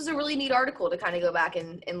moments. This was a really neat article to kind of go back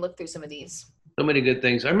and look through some of these. So many good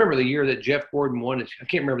things. I remember the year that Jeff Gordon won. I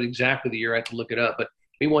can't remember exactly the year. I have to look it up. But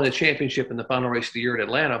he won the championship in the final race of the year at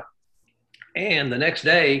Atlanta. And the next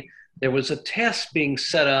day, there was a test being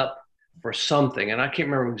set up for something. And I can't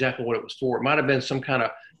remember exactly what it was for. It might have been some kind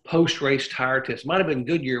of post-race tire test. It might have been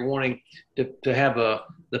Goodyear wanting to have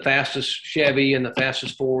the fastest Chevy and the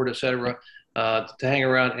fastest Ford, et cetera, to hang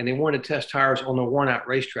around. And they wanted to test tires on the worn-out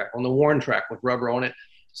racetrack, on the worn track with rubber on it.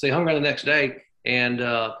 So they hung around the next day. And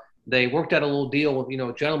they worked out a little deal,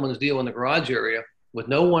 a gentleman's deal in the garage area with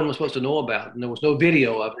no one was supposed to know about, and there was no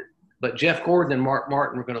video of it. But Jeff Gordon and Mark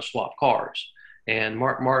Martin were going to swap cars. And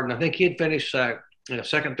Mark Martin, I think he had finished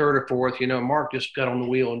second, third, or fourth. Mark just got on the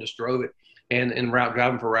wheel and just drove it and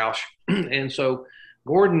driving for Roush. And so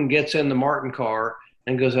Gordon gets in the Martin car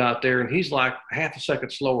and goes out there, and he's like half a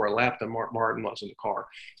second slower a lap than Mark Martin was in the car.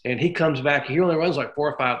 And he comes back. He only runs like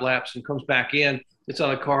 4 or 5 laps and comes back in. Gets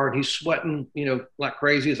out of the car, and he's sweating, like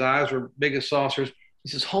crazy. His eyes are big as saucers. He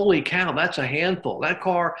says, holy cow, that's a handful. That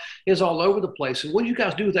car is all over the place. And what did you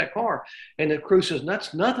guys do with that car? And the crew says,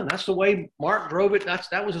 that's nothing. That's the way Mark drove it.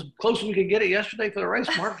 That was as close as we could get it yesterday for the race.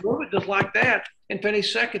 Mark drove it just like that and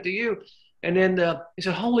finished second to you. And then he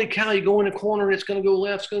said, holy cow, you go in the corner, and it's going to go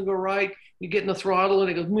left, it's going to go right. You get in the throttle, and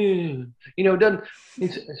it goes, man. Doesn't.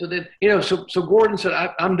 So then, so Gordon said,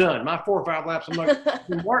 I'm done. My 4 or 5 laps. I'm like,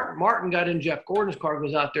 Martin got in Jeff Gordon's car,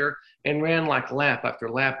 goes out there and ran like lap after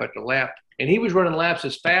lap after lap. And he was running laps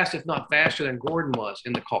as fast, if not faster, than Gordon was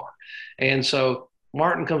in the car. And so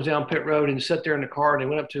Martin comes down pit road and sat there in the car, and they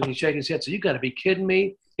went up to him and he shaking his head. So you got to be kidding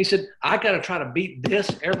me. He said, I got to try to beat this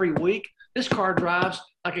every week. This car drives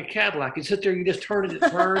like a Cadillac. You sit there, you just turn it,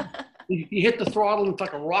 you hit the throttle, and it's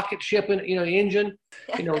like a rocket ship engine.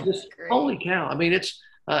 Just holy cow. I mean, it's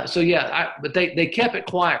but they kept it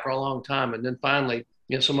quiet for a long time, and then finally,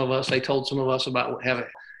 they told some of us about having.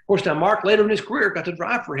 Of course, now Mark later in his career got to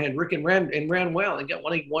drive for Hendrick and ran well and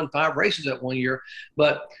he won 5 races that one year.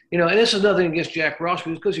 But and this is nothing against Jack Roush,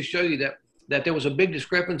 because to show you that there was a big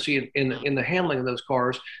discrepancy in the handling of those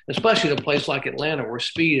cars, especially at a place like Atlanta where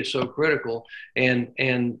speed is so critical. And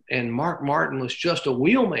Mark Martin was just a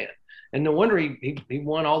wheelman. And no wonder he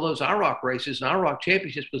won all those IROC races and IROC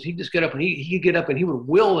championships, because he'd just get up and he'd get up and he would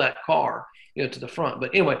will that car, to the front.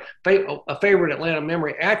 But anyway, a favorite Atlanta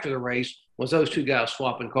memory after the race was those 2 guys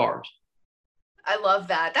swapping cars. I love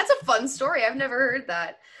that. That's a fun story. I've never heard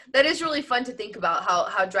that. That is really fun to think about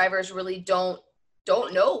how drivers really don't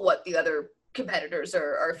know what the other competitors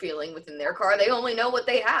are feeling within their car. They only know what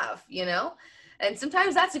they have, And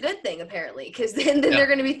sometimes that's a good thing, apparently, because then they're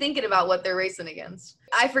going to be thinking about what they're racing against.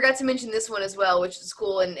 I forgot to mention this one as well, which is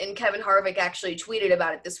cool. And Kevin Harvick actually tweeted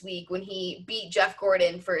about it this week when he beat Jeff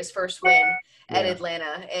Gordon for his first win at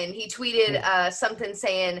Atlanta. And he tweeted something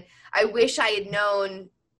saying, I wish I had known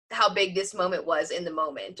how big this moment was in the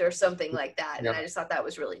moment or something like that. And I just thought that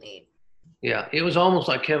was really neat. Yeah, it was almost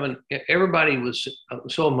like Kevin, everybody was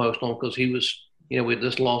so emotional because he was, we had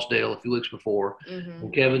just lost Dale a few weeks before. Mm-hmm.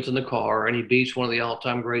 And Kevin's in the car and he beats one of the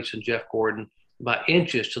all-time greats in Jeff Gordon by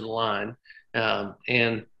inches to the line.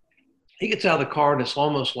 And he gets out of the car and it's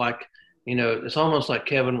almost like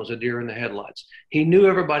Kevin was a deer in the headlights. He knew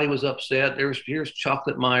everybody was upset. Here's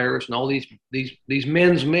Chocolate Myers and all these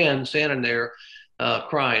men's men standing there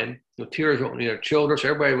crying with tears, children, so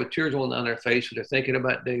everybody with tears rolling down their face. So they're thinking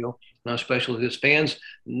about Dale, especially his fans.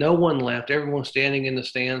 No one left. Everyone standing in the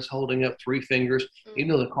stands, holding up 3 fingers,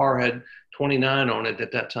 even though the car had 29 on it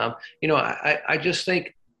at that time. I just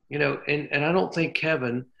think, and I don't think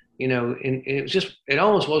Kevin, and it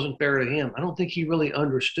almost wasn't fair to him. I don't think he really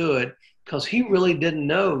understood because he really didn't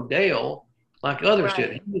know Dale like others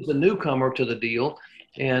did. He was a newcomer to the deal.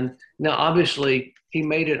 And now obviously he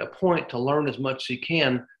made it a point to learn as much as he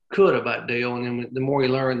could about Dale. And then the more he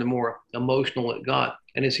learned, the more emotional it got.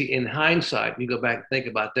 And in hindsight, you go back and think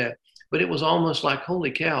about that, but it was almost like,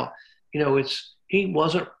 holy cow, he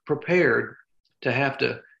wasn't prepared to have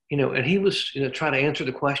to, and he was, trying to answer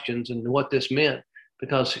the questions and what this meant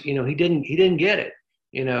because, he didn't get it,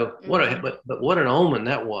 but what an omen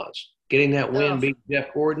that was, getting that win, beat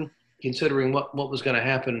Jeff Gordon, considering what was going to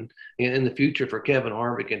happen in the future for Kevin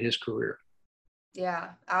Harvick and his career. Yeah,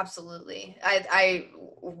 absolutely. I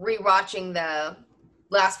rewatching the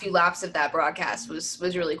last few laps of that broadcast was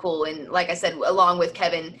really cool. And like I said, along with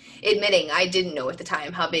Kevin admitting I didn't know at the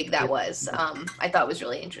time how big that was, I thought was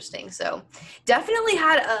really interesting. So definitely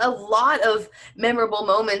had a lot of memorable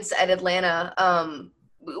moments at Atlanta.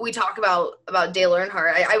 We talk about Dale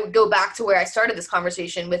Earnhardt. I would go back to where I started this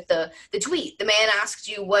conversation with the tweet. The man asked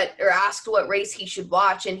what race he should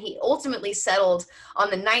watch, and he ultimately settled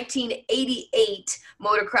on the 1988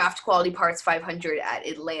 Motorcraft Quality Parts 500 at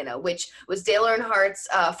Atlanta, which was Dale Earnhardt's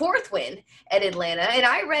 4th win at Atlanta. And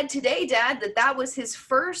I read today, Dad, that was his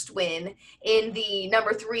first win in the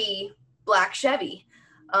number 3 black Chevy,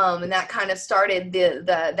 and that kind of started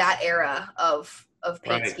that era of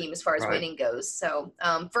paint scheme as far as winning goes. So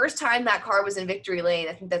first time that car was in victory lane,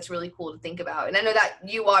 I think that's really cool to think about. And I know that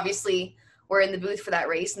you obviously were in the booth for that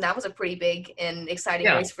race, and that was a pretty big and exciting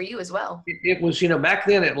race for you as well. It was, back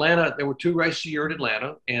then Atlanta, there were 2 races a year at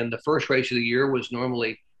Atlanta, and the first race of the year was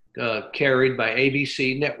normally carried by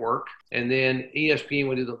ABC Network, and then ESPN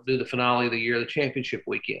would do the finale of the year, the championship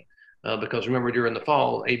weekend. Because remember, during the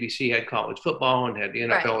fall, ABC had college football and had the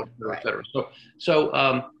NFL, et cetera.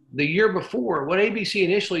 So the year before, what ABC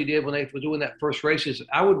initially did when they were doing that first race is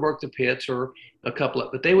I would work the pits or a couple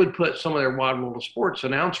but they would put some of their Wide World of Sports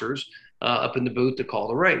announcers up in the booth to call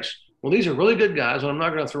the race. Well, these are really good guys, and I'm not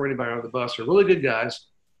going to throw anybody under the bus. They're really good guys,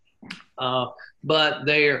 but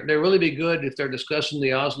they're really be good if they're discussing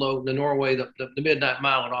the Norway, the Midnight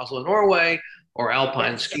Mile in Oslo, Norway, or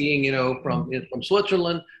alpine skiing, from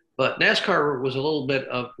Switzerland. But NASCAR was a little bit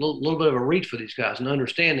of a reach for these guys and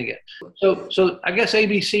understanding it. So I guess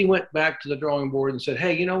ABC went back to the drawing board and said,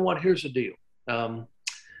 hey, you know what? Here's the deal.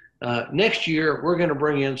 Next year, we're going to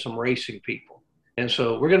bring in some racing people. And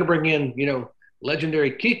so we're going to bring in,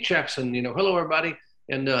 legendary Keith Jackson, hello, everybody.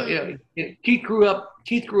 And Keith grew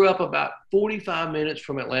up about 45 minutes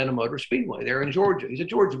from Atlanta Motor Speedway there in Georgia. He's a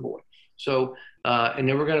Georgia boy. So, and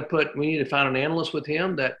then we need to find an analyst with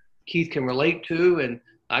him that Keith can relate to. And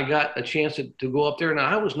I got a chance to go up there. Now,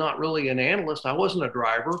 I was not really an analyst. I wasn't a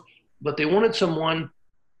driver, but they wanted someone.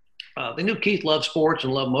 They knew Keith loved sports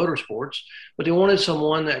and loved motorsports, but they wanted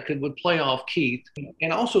someone that would play off Keith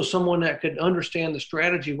and also someone that could understand the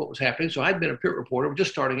strategy of what was happening. So I'd been a pit reporter,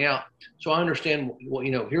 just starting out. So I understand,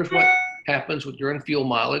 here's what happens with during fuel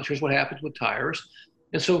mileage. Here's what happens with tires.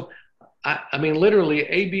 And so, literally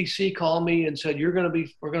ABC called me and said, we're going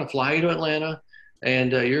to fly you to Atlanta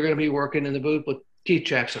and you're going to be working in the booth with Keith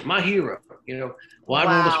Jackson, my hero,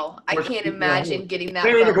 Wow. I can't imagine getting that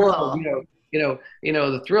phone call.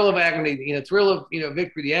 The thrill of agony, thrill of,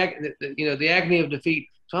 victory, the agony of defeat.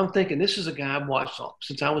 So I'm thinking this is a guy I've watched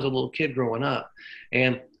since I was a little kid growing up.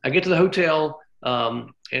 And I get to the hotel,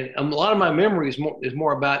 and a lot of my memory is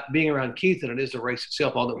more about being around Keith than it is the race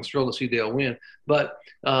itself, although I was thrilled to see Dale win. But,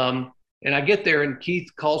 and I get there and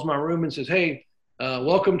Keith calls my room and says, hey,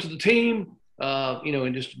 welcome to the team.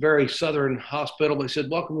 In just very Southern hospital. He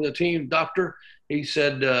said, welcome to the team, doctor. He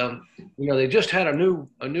said, they just had a new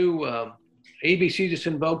ABC just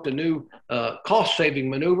invoked a new cost-saving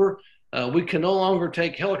maneuver. We can no longer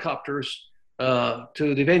take helicopters to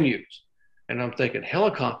the venues. And I'm thinking,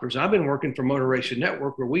 helicopters? I've been working for Motor Racing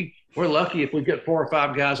Network where we're lucky if we get 4 or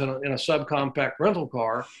 5 guys in a subcompact rental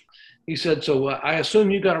car. he said, so I assume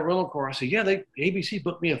you got a rental car. I said, yeah, ABC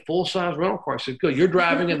booked me a full-size rental car. I said, good. You're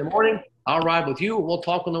driving in the morning. I'll ride with you, and we'll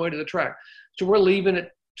talk on the way to the track. So we're leaving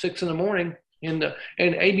at 6 in the morning. And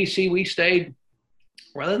ABC, we stayed,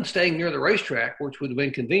 rather than staying near the racetrack, which would have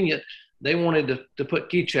been convenient, they wanted to put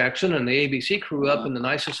Keith Jackson and the ABC crew up in the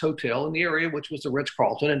nicest hotel in the area, which was the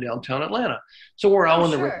Ritz-Carlton in downtown Atlanta. So we're all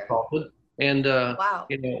in the Ritz-Carlton. And, wow.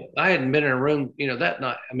 I hadn't been in a room, that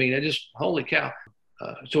night. I mean, holy cow.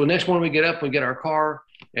 So the next morning we get up, we get our car,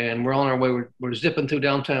 and we're on our way. We're zipping through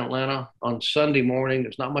downtown Atlanta on Sunday morning.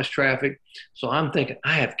 There's not much traffic. So I'm thinking,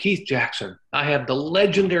 I have Keith Jackson. I have the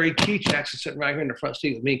legendary Keith Jackson sitting right here in the front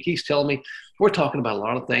seat with me. Keith's telling me, we're talking about a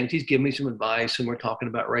lot of things. He's giving me some advice, and we're talking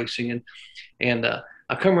about racing. And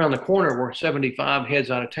I come around the corner where 75 heads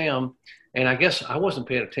out of town, and I guess I wasn't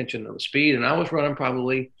paying attention to the speed, and I was running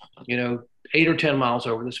probably, 8 or 10 miles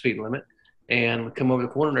over the speed limit. And we come over the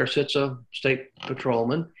corner, and there sits a state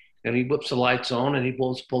patrolman, and he whips the lights on, and he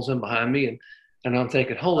pulls in behind me. And I'm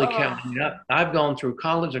thinking, holy cow, I've gone through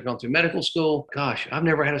college, I've gone through medical school. Gosh, I've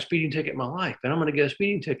never had a speeding ticket in my life, and I'm going to get a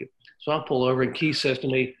speeding ticket. So I pull over, and Keith says to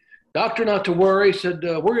me, doctor, not to worry. He said,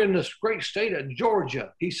 we're in this great state of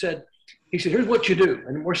Georgia. He said, here's what you do.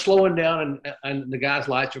 And we're slowing down, and the guy's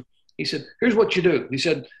lights are, he said, here's what you do. He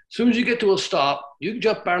said, as soon as you get to a stop, you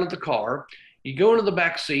jump out of the car, you go into the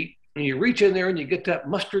back seat, and you reach in there and you get that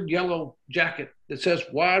mustard yellow jacket that says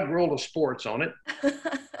Wide World of Sports on it.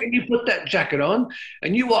 And you put that jacket on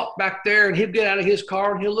and you walk back there, and he'll get out of his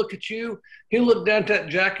car and he'll look at you. He'll look down at that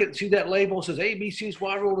jacket and see that label that says ABC's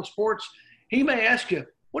Wide World of Sports. He may ask you,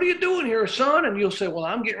 what are you doing here, son? And you'll say, well,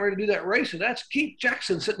 I'm getting ready to do that race. And that's Keith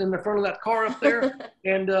Jackson sitting in the front of that car up there.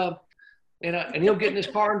 and he'll get in his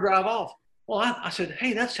car and drive off. Well, I said,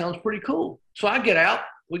 hey, that sounds pretty cool. So I get out.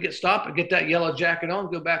 We get stopped and get that yellow jacket on,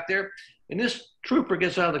 go back there. And this trooper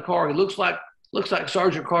gets out of the car. He looks like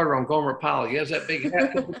Sergeant Carter on Gomer Pyle. He has that big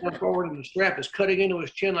hat coming forward, and the strap is cutting into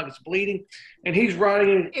his chin like it's bleeding. And he's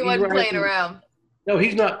riding. He wasn't playing around. No,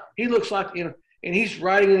 he's not. He looks like, and he's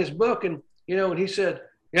writing in his book. And, and he said,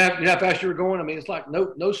 yeah, how fast you were going. I mean, it's like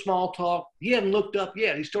no small talk. He hadn't looked up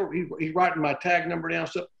yet. He's writing my tag number down.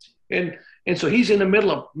 So, and so he's in the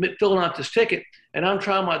middle of filling out this ticket, and I'm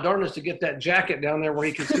trying my darndest to get that jacket down there where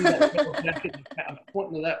he can see that jacket. I'm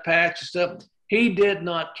pointing to that patch and stuff. He did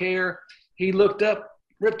not care. He looked up,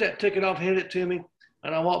 ripped that ticket off, handed it to me,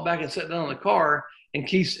 and I walked back and sat down in the car, and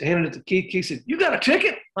Keith handed it to Keith. Keith said, you got a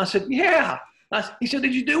ticket? I said, yeah. He said,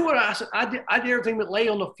 did you do what? I said, I did everything that lay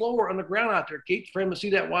on the floor, on the ground out there, Keith, for him to see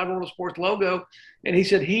that Wide World of Sports logo. And he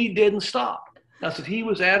said, he didn't stop. I said, he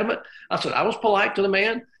was adamant. I said, I was polite to the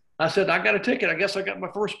man. I said, I got a ticket. I guess I got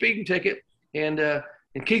my first speeding ticket. And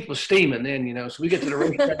Keith was steaming then, so we get to the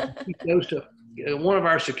racetrack. Keith goes to one of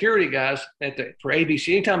our security guys for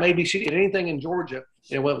ABC. Anytime ABC did anything in Georgia,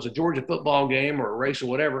 whether it was a Georgia football game or a race or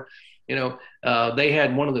whatever, they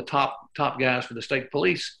had one of the top guys for the state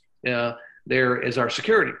police there as our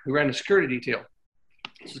security. We ran the security detail.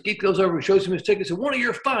 So Keith goes over and shows him his ticket. Said, one of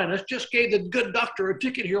your finest just gave the good doctor a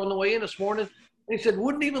ticket here on the way in this morning. And he said,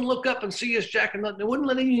 wouldn't even look up and see his jacket. They wouldn't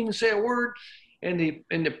let him even say a word. And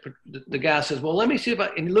the guy says, well, let me see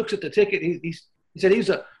and he looks at the ticket. He said he's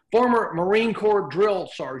a former Marine Corps drill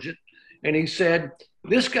sergeant. And he said,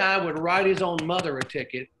 this guy would write his own mother a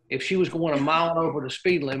ticket if she was going a mile over the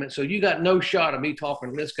speed limit. So you got no shot of me talking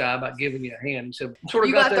to this guy about giving you a hand. He said,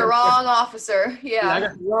 you got the wrong officer. Yeah. I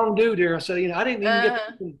got the wrong dude here. I said, I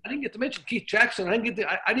didn't get to mention Keith Jackson. I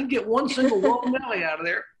didn't get one single Whoa Nelly out of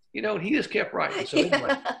there. And he just kept writing. So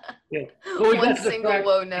anyway, Well, one single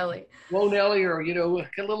Whoa Nelly. Whoa Nelly, or a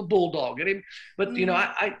little bulldog at him. But we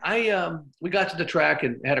got to the track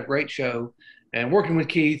and had a great show, and working with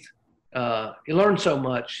Keith. You learn so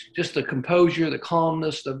much, just the composure, the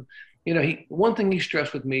calmness, one thing he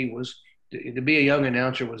stressed with me was to be a young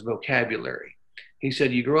announcer was vocabulary. He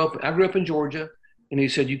said, I grew up in Georgia, and he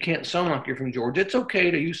said, you can't sound like you're from Georgia. It's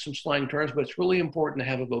okay to use some slang terms, but it's really important to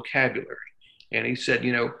have a vocabulary. And he said,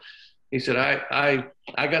 I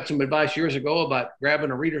got some advice years ago about grabbing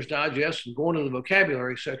a Reader's Digest and going to the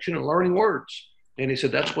vocabulary section and learning words. And he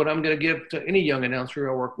said, that's what I'm going to give to any young announcer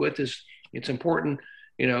I work with is it's important,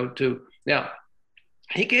 now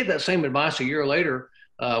he gave that same advice a year later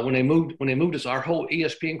when they moved us, our whole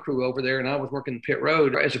ESPN crew over there. And I was working pit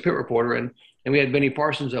road as a pit reporter, and we had Benny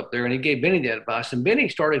Parsons up there, and he gave Benny that advice. And Benny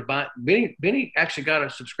actually got a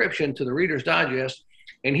subscription to the Reader's Digest,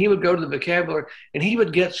 and he would go to the vocabulary and he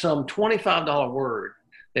would get some $25 word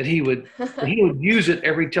that he would use it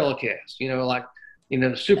every telecast,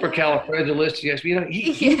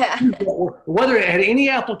 supercalifragilisticexpialidocious. Whether it had any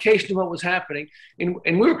application to what was happening, and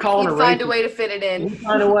we were calling You'd find a way to fit it in. We'd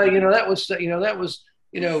find a way,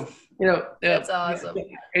 You know, That's awesome.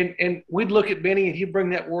 and we'd look at Benny and he'd bring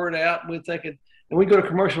that word out, and we'd think it, and we'd go to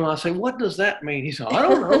commercial and I'd say, what does that mean? He said, I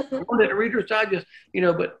don't know. I learned it at Reader's Digest,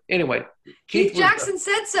 but anyway, Keith Jackson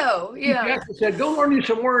said so. Keith Yeah. Jackson said, go learn you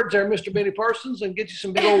some words there, Mr. Benny Parsons, and get you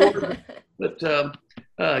some big old words. But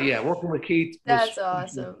yeah, working with Keith That's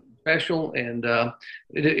awesome. Special, and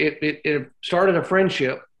it started a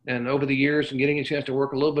friendship. And over the years, and getting a chance to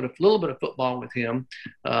work a little bit of football with him,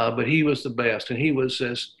 but he was the best, and he was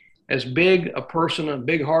as big a person, a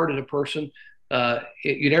big-hearted a person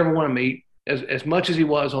you'd ever want to meet. As much as he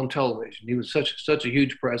was on television, he was such a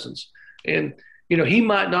huge presence. And he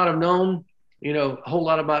might not have known a whole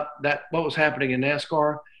lot about that, what was happening in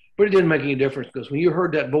NASCAR, but it didn't make any difference, because when you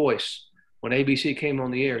heard that voice when ABC came on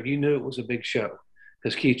the air, you knew it was a big show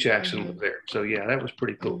because Keith Jackson was there. So yeah, that was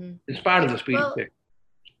pretty cool. In spite of the speeding ticket.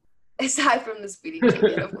 Aside from the speeding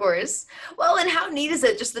ticket, of course. Well, and how neat is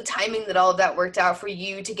it, just the timing that all of that worked out for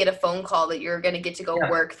you to get a phone call that you're going to get to go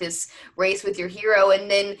work this race with your hero. And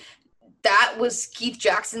then that was Keith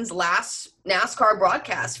Jackson's last NASCAR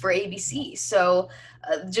broadcast for ABC. So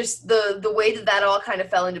just the way that all kind of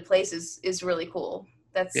fell into place is really cool.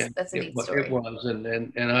 That's a neat story. It was.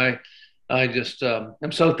 And I just,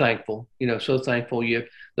 I'm so thankful, so thankful.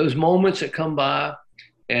 Those moments that come by.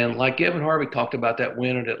 And like Kevin Harvick talked about that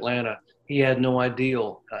win at Atlanta, he had no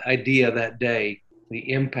idea that day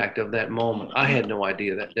the impact of that moment. I had no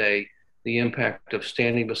idea that day the impact of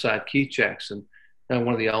standing beside Keith Jackson,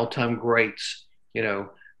 one of the all-time greats.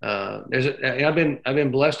 I've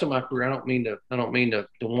been blessed in my career. I don't mean to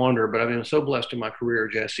wander, but I've been so blessed in my career,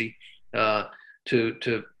 Jesse, to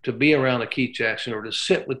be around a Keith Jackson, or to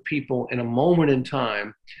sit with people in a moment in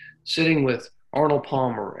time, sitting with Arnold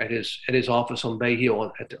Palmer at his office on Bay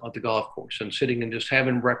Hill at the golf course, and sitting and just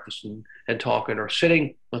having breakfast and talking, or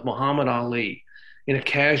sitting with Muhammad Ali in a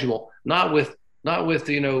casual, not with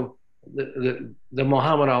the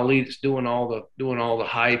Muhammad Ali that's doing all the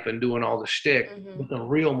hype and doing all the shtick, but the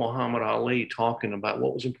real Muhammad Ali talking about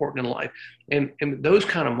what was important in life. And those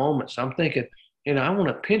kind of moments, I'm thinking, I want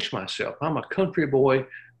to pinch myself. I'm a country boy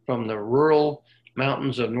from the rural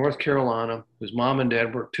mountains of North Carolina, whose mom and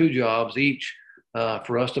dad worked 2 jobs each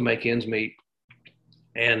for us to make ends meet.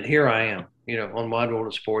 And here I am, on Wide World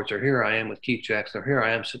of Sports, or here I am with Keith Jackson, or here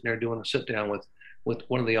I am sitting there doing a sit down with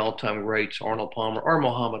one of the all-time greats, Arnold Palmer, or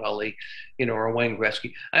Muhammad Ali, or Wayne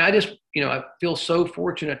Gretzky. I just, I feel so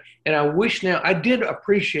fortunate. And I wish now, I did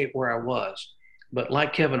appreciate where I was, but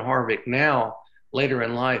like Kevin Harvick, now, later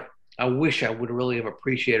in life, I wish I would really have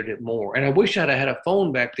appreciated it more. And I wish I'd have had a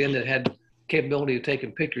phone back then that had capability of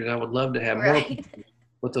taking pictures. I would love to have more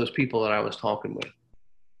with those people that I was talking with.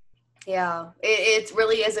 Yeah, it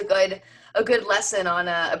really is a good lesson on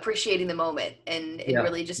appreciating the moment and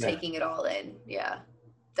really just taking it all in. Yeah,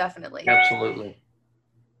 definitely. Absolutely.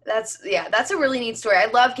 That's a really neat story. I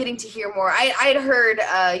love getting to hear more. I'd heard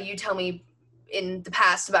you tell me in the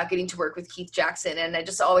past about getting to work with Keith Jackson, and I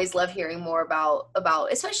just always love hearing more about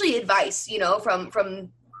especially advice,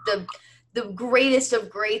 from the greatest of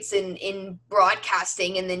greats in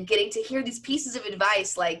broadcasting, and then getting to hear these pieces of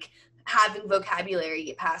advice, like having vocabulary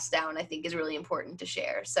get passed down, I think is really important to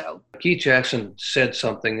share. So Keith Jackson said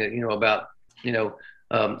something that, about,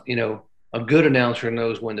 a good announcer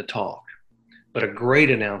knows when to talk, but a great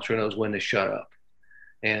announcer knows when to shut up.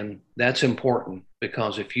 And that's important,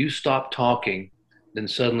 because if you stop talking, then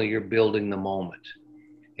suddenly you're building the moment.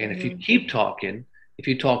 And if you keep talking, if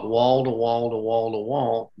you talk wall to wall to wall to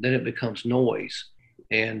wall, then it becomes noise.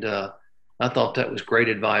 And I thought that was great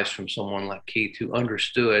advice from someone like Keith, who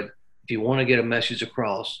understood if you want to get a message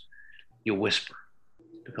across, you whisper,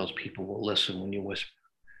 because people will listen when you whisper.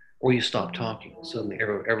 Or you stop talking. Suddenly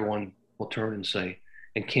everyone will turn and say,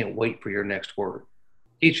 and can't wait for your next word.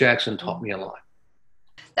 Keith Jackson taught me a lot.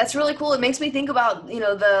 That's really cool. It makes me think about,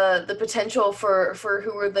 the potential for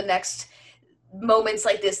who are the next moments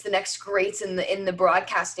like this, the next greats in the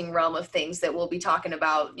broadcasting realm of things that we'll be talking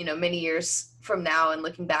about, many years from now, and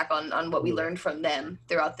looking back on what we learned from them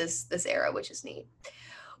throughout this era, which is neat.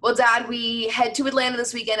 Well, Dad, we head to Atlanta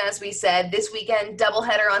this weekend, as we said. This weekend,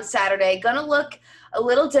 doubleheader on Saturday. Gonna look a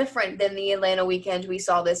little different than the Atlanta weekend we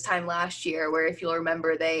saw this time last year, where, if you'll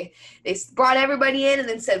remember, they brought everybody in and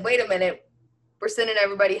then said, wait a minute, we're sending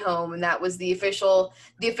everybody home. And that was the official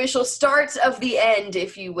start of the end,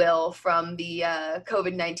 if you will, from the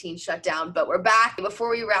COVID-19 shutdown. But we're back. Before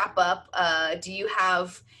we wrap up, do you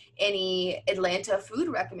have any Atlanta food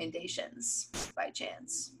recommendations by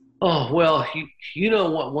chance? Oh, well, you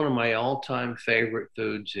know what one of my all-time favorite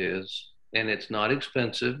foods is, and it's not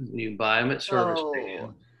expensive. You buy them at service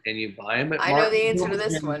stand, and you buy them at I know the answer to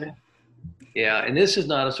this one. Yeah, and this is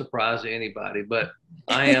not a surprise to anybody, but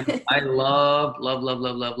I love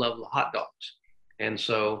hot dogs. And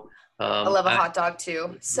so I love a hot dog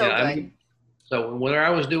too. So yeah, good. so whether I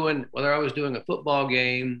was doing a football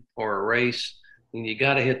game or a race, you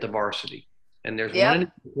got to hit the varsity. And there's one in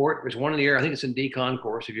Yep. the court, there's one in the air. I think it's in decon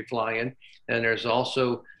course if you fly in. And there's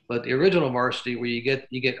also, but the original varsity where you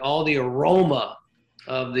get all the aroma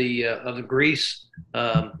of the grease,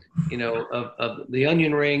 of the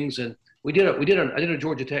onion rings. And I did a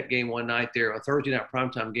Georgia Tech game one night there, a Thursday night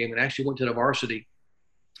primetime game, and actually went to the varsity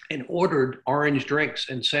and ordered orange drinks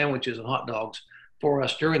and sandwiches and hot dogs for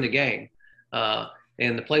us during the game.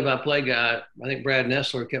 And the play-by-play guy, I think Brad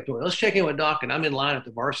Nessler, kept going, let's check in with Doc. And I'm in line at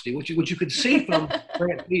the varsity, which you could see from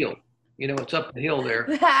Grant Field. It's up the hill there.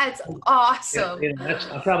 That's awesome. That's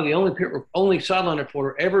probably the only sideline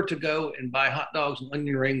reporter ever to go and buy hot dogs and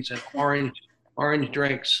onion rings and orange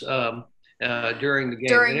drinks during the game.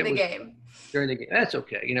 During the game. That's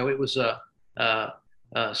okay. It was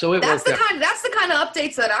so it that's worked out. That's the kind of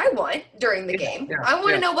updates that I want during the game. I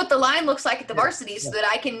want to know what the line looks like at the varsity so that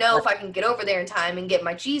I can know if I can get over there in time and get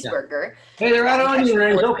my cheeseburger. Hey, they're out of onion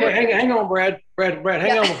rings. Okay, hang on, Brad,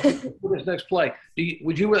 hang on for this next play.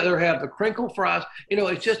 Would you rather have the crinkle fries?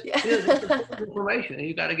 It's just it's information, and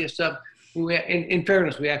you got to get stuff. In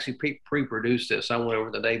fairness, we actually pre-produced this. I went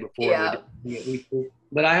over the day before. Yeah.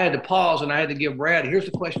 But I had to pause and I had to give Brad, here's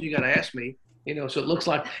the question you got to ask me. So it looks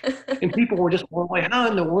like, and people were just blown away. How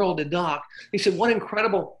in the world did Doc? He said, what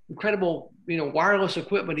incredible, wireless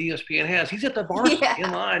equipment ESPN has. He's at the varsity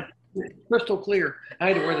in line, crystal clear. I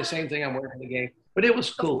had to wear the same thing I'm wearing in the game, but it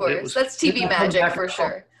was cool. Of course, that's TV magic for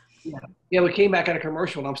sure. Yeah, we came back at a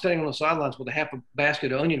commercial, and I'm standing on the sidelines with a half a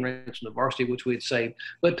basket of onion rings from the varsity, which we had saved.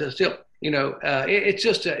 But still, it's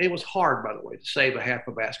just it was hard, by the way, to save a half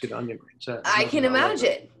a basket of onion rings. I can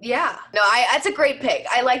imagine. Yeah, no, that's a great pick.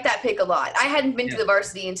 I like that pick a lot. I hadn't been to the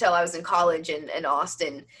varsity until I was in college, and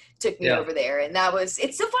Austin took me over there, and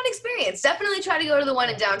it's a fun experience. Definitely try to go to the one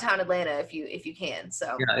in downtown Atlanta if you can.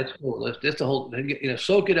 So yeah, it's cool. It's the whole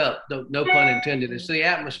soak it up. No pun intended. It's the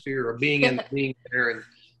atmosphere of being there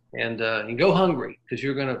and go hungry because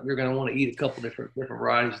you're gonna want to eat a couple different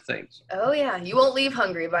varieties of things. Oh yeah, you won't leave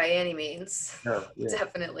hungry by any means. No,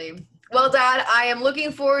 Definitely. Well, Dad, I am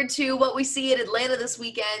looking forward to what we see at Atlanta this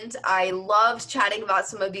weekend. I loved chatting about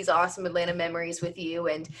some of these awesome Atlanta memories with you,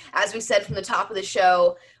 and as we said from the top of the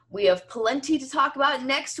show, we have plenty to talk about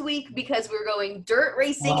next week because we're going dirt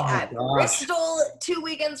racing at Bristol 2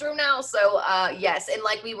 weekends from now. So yes, and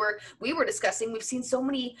like we were discussing, we've seen so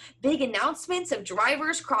many big announcements of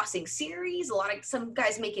drivers crossing series. Some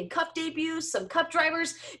guys making Cup debuts, some Cup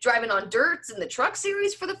drivers driving on dirts in the Truck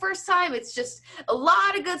Series for the first time. It's just a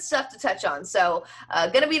lot of good stuff to touch on. So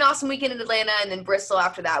gonna be an awesome weekend in Atlanta, and then Bristol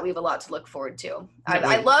after that. We have a lot to look forward to.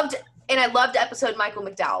 I loved episode Michael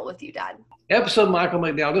McDowell with you, Dad. Episode Michael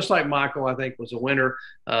McDowell, just like Michael, I think was a winner,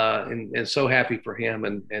 and so happy for him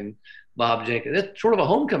and Bob Jenkins. It's sort of a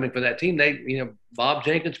homecoming for that team. Bob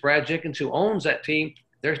Jenkins, Brad Jenkins, who owns that team,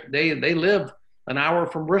 they live an hour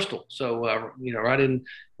from Bristol, so right in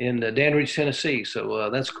Danridge, Tennessee. So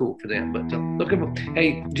that's cool for them. But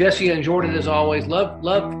hey, Jesse, enjoyed it as always.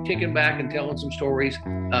 Love kicking back and telling some stories.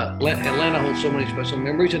 Atlanta holds so many special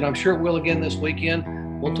memories, and I'm sure it will again this weekend.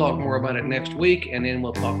 We'll talk more about it next week, and then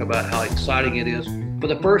we'll talk about how exciting it is. For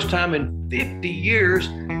the first time in 50 years,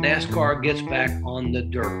 NASCAR gets back on the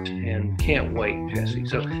dirt, and can't wait, Jesse.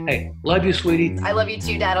 So, hey, love you, sweetie. I love you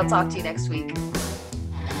too, Dad. I'll talk to you next week.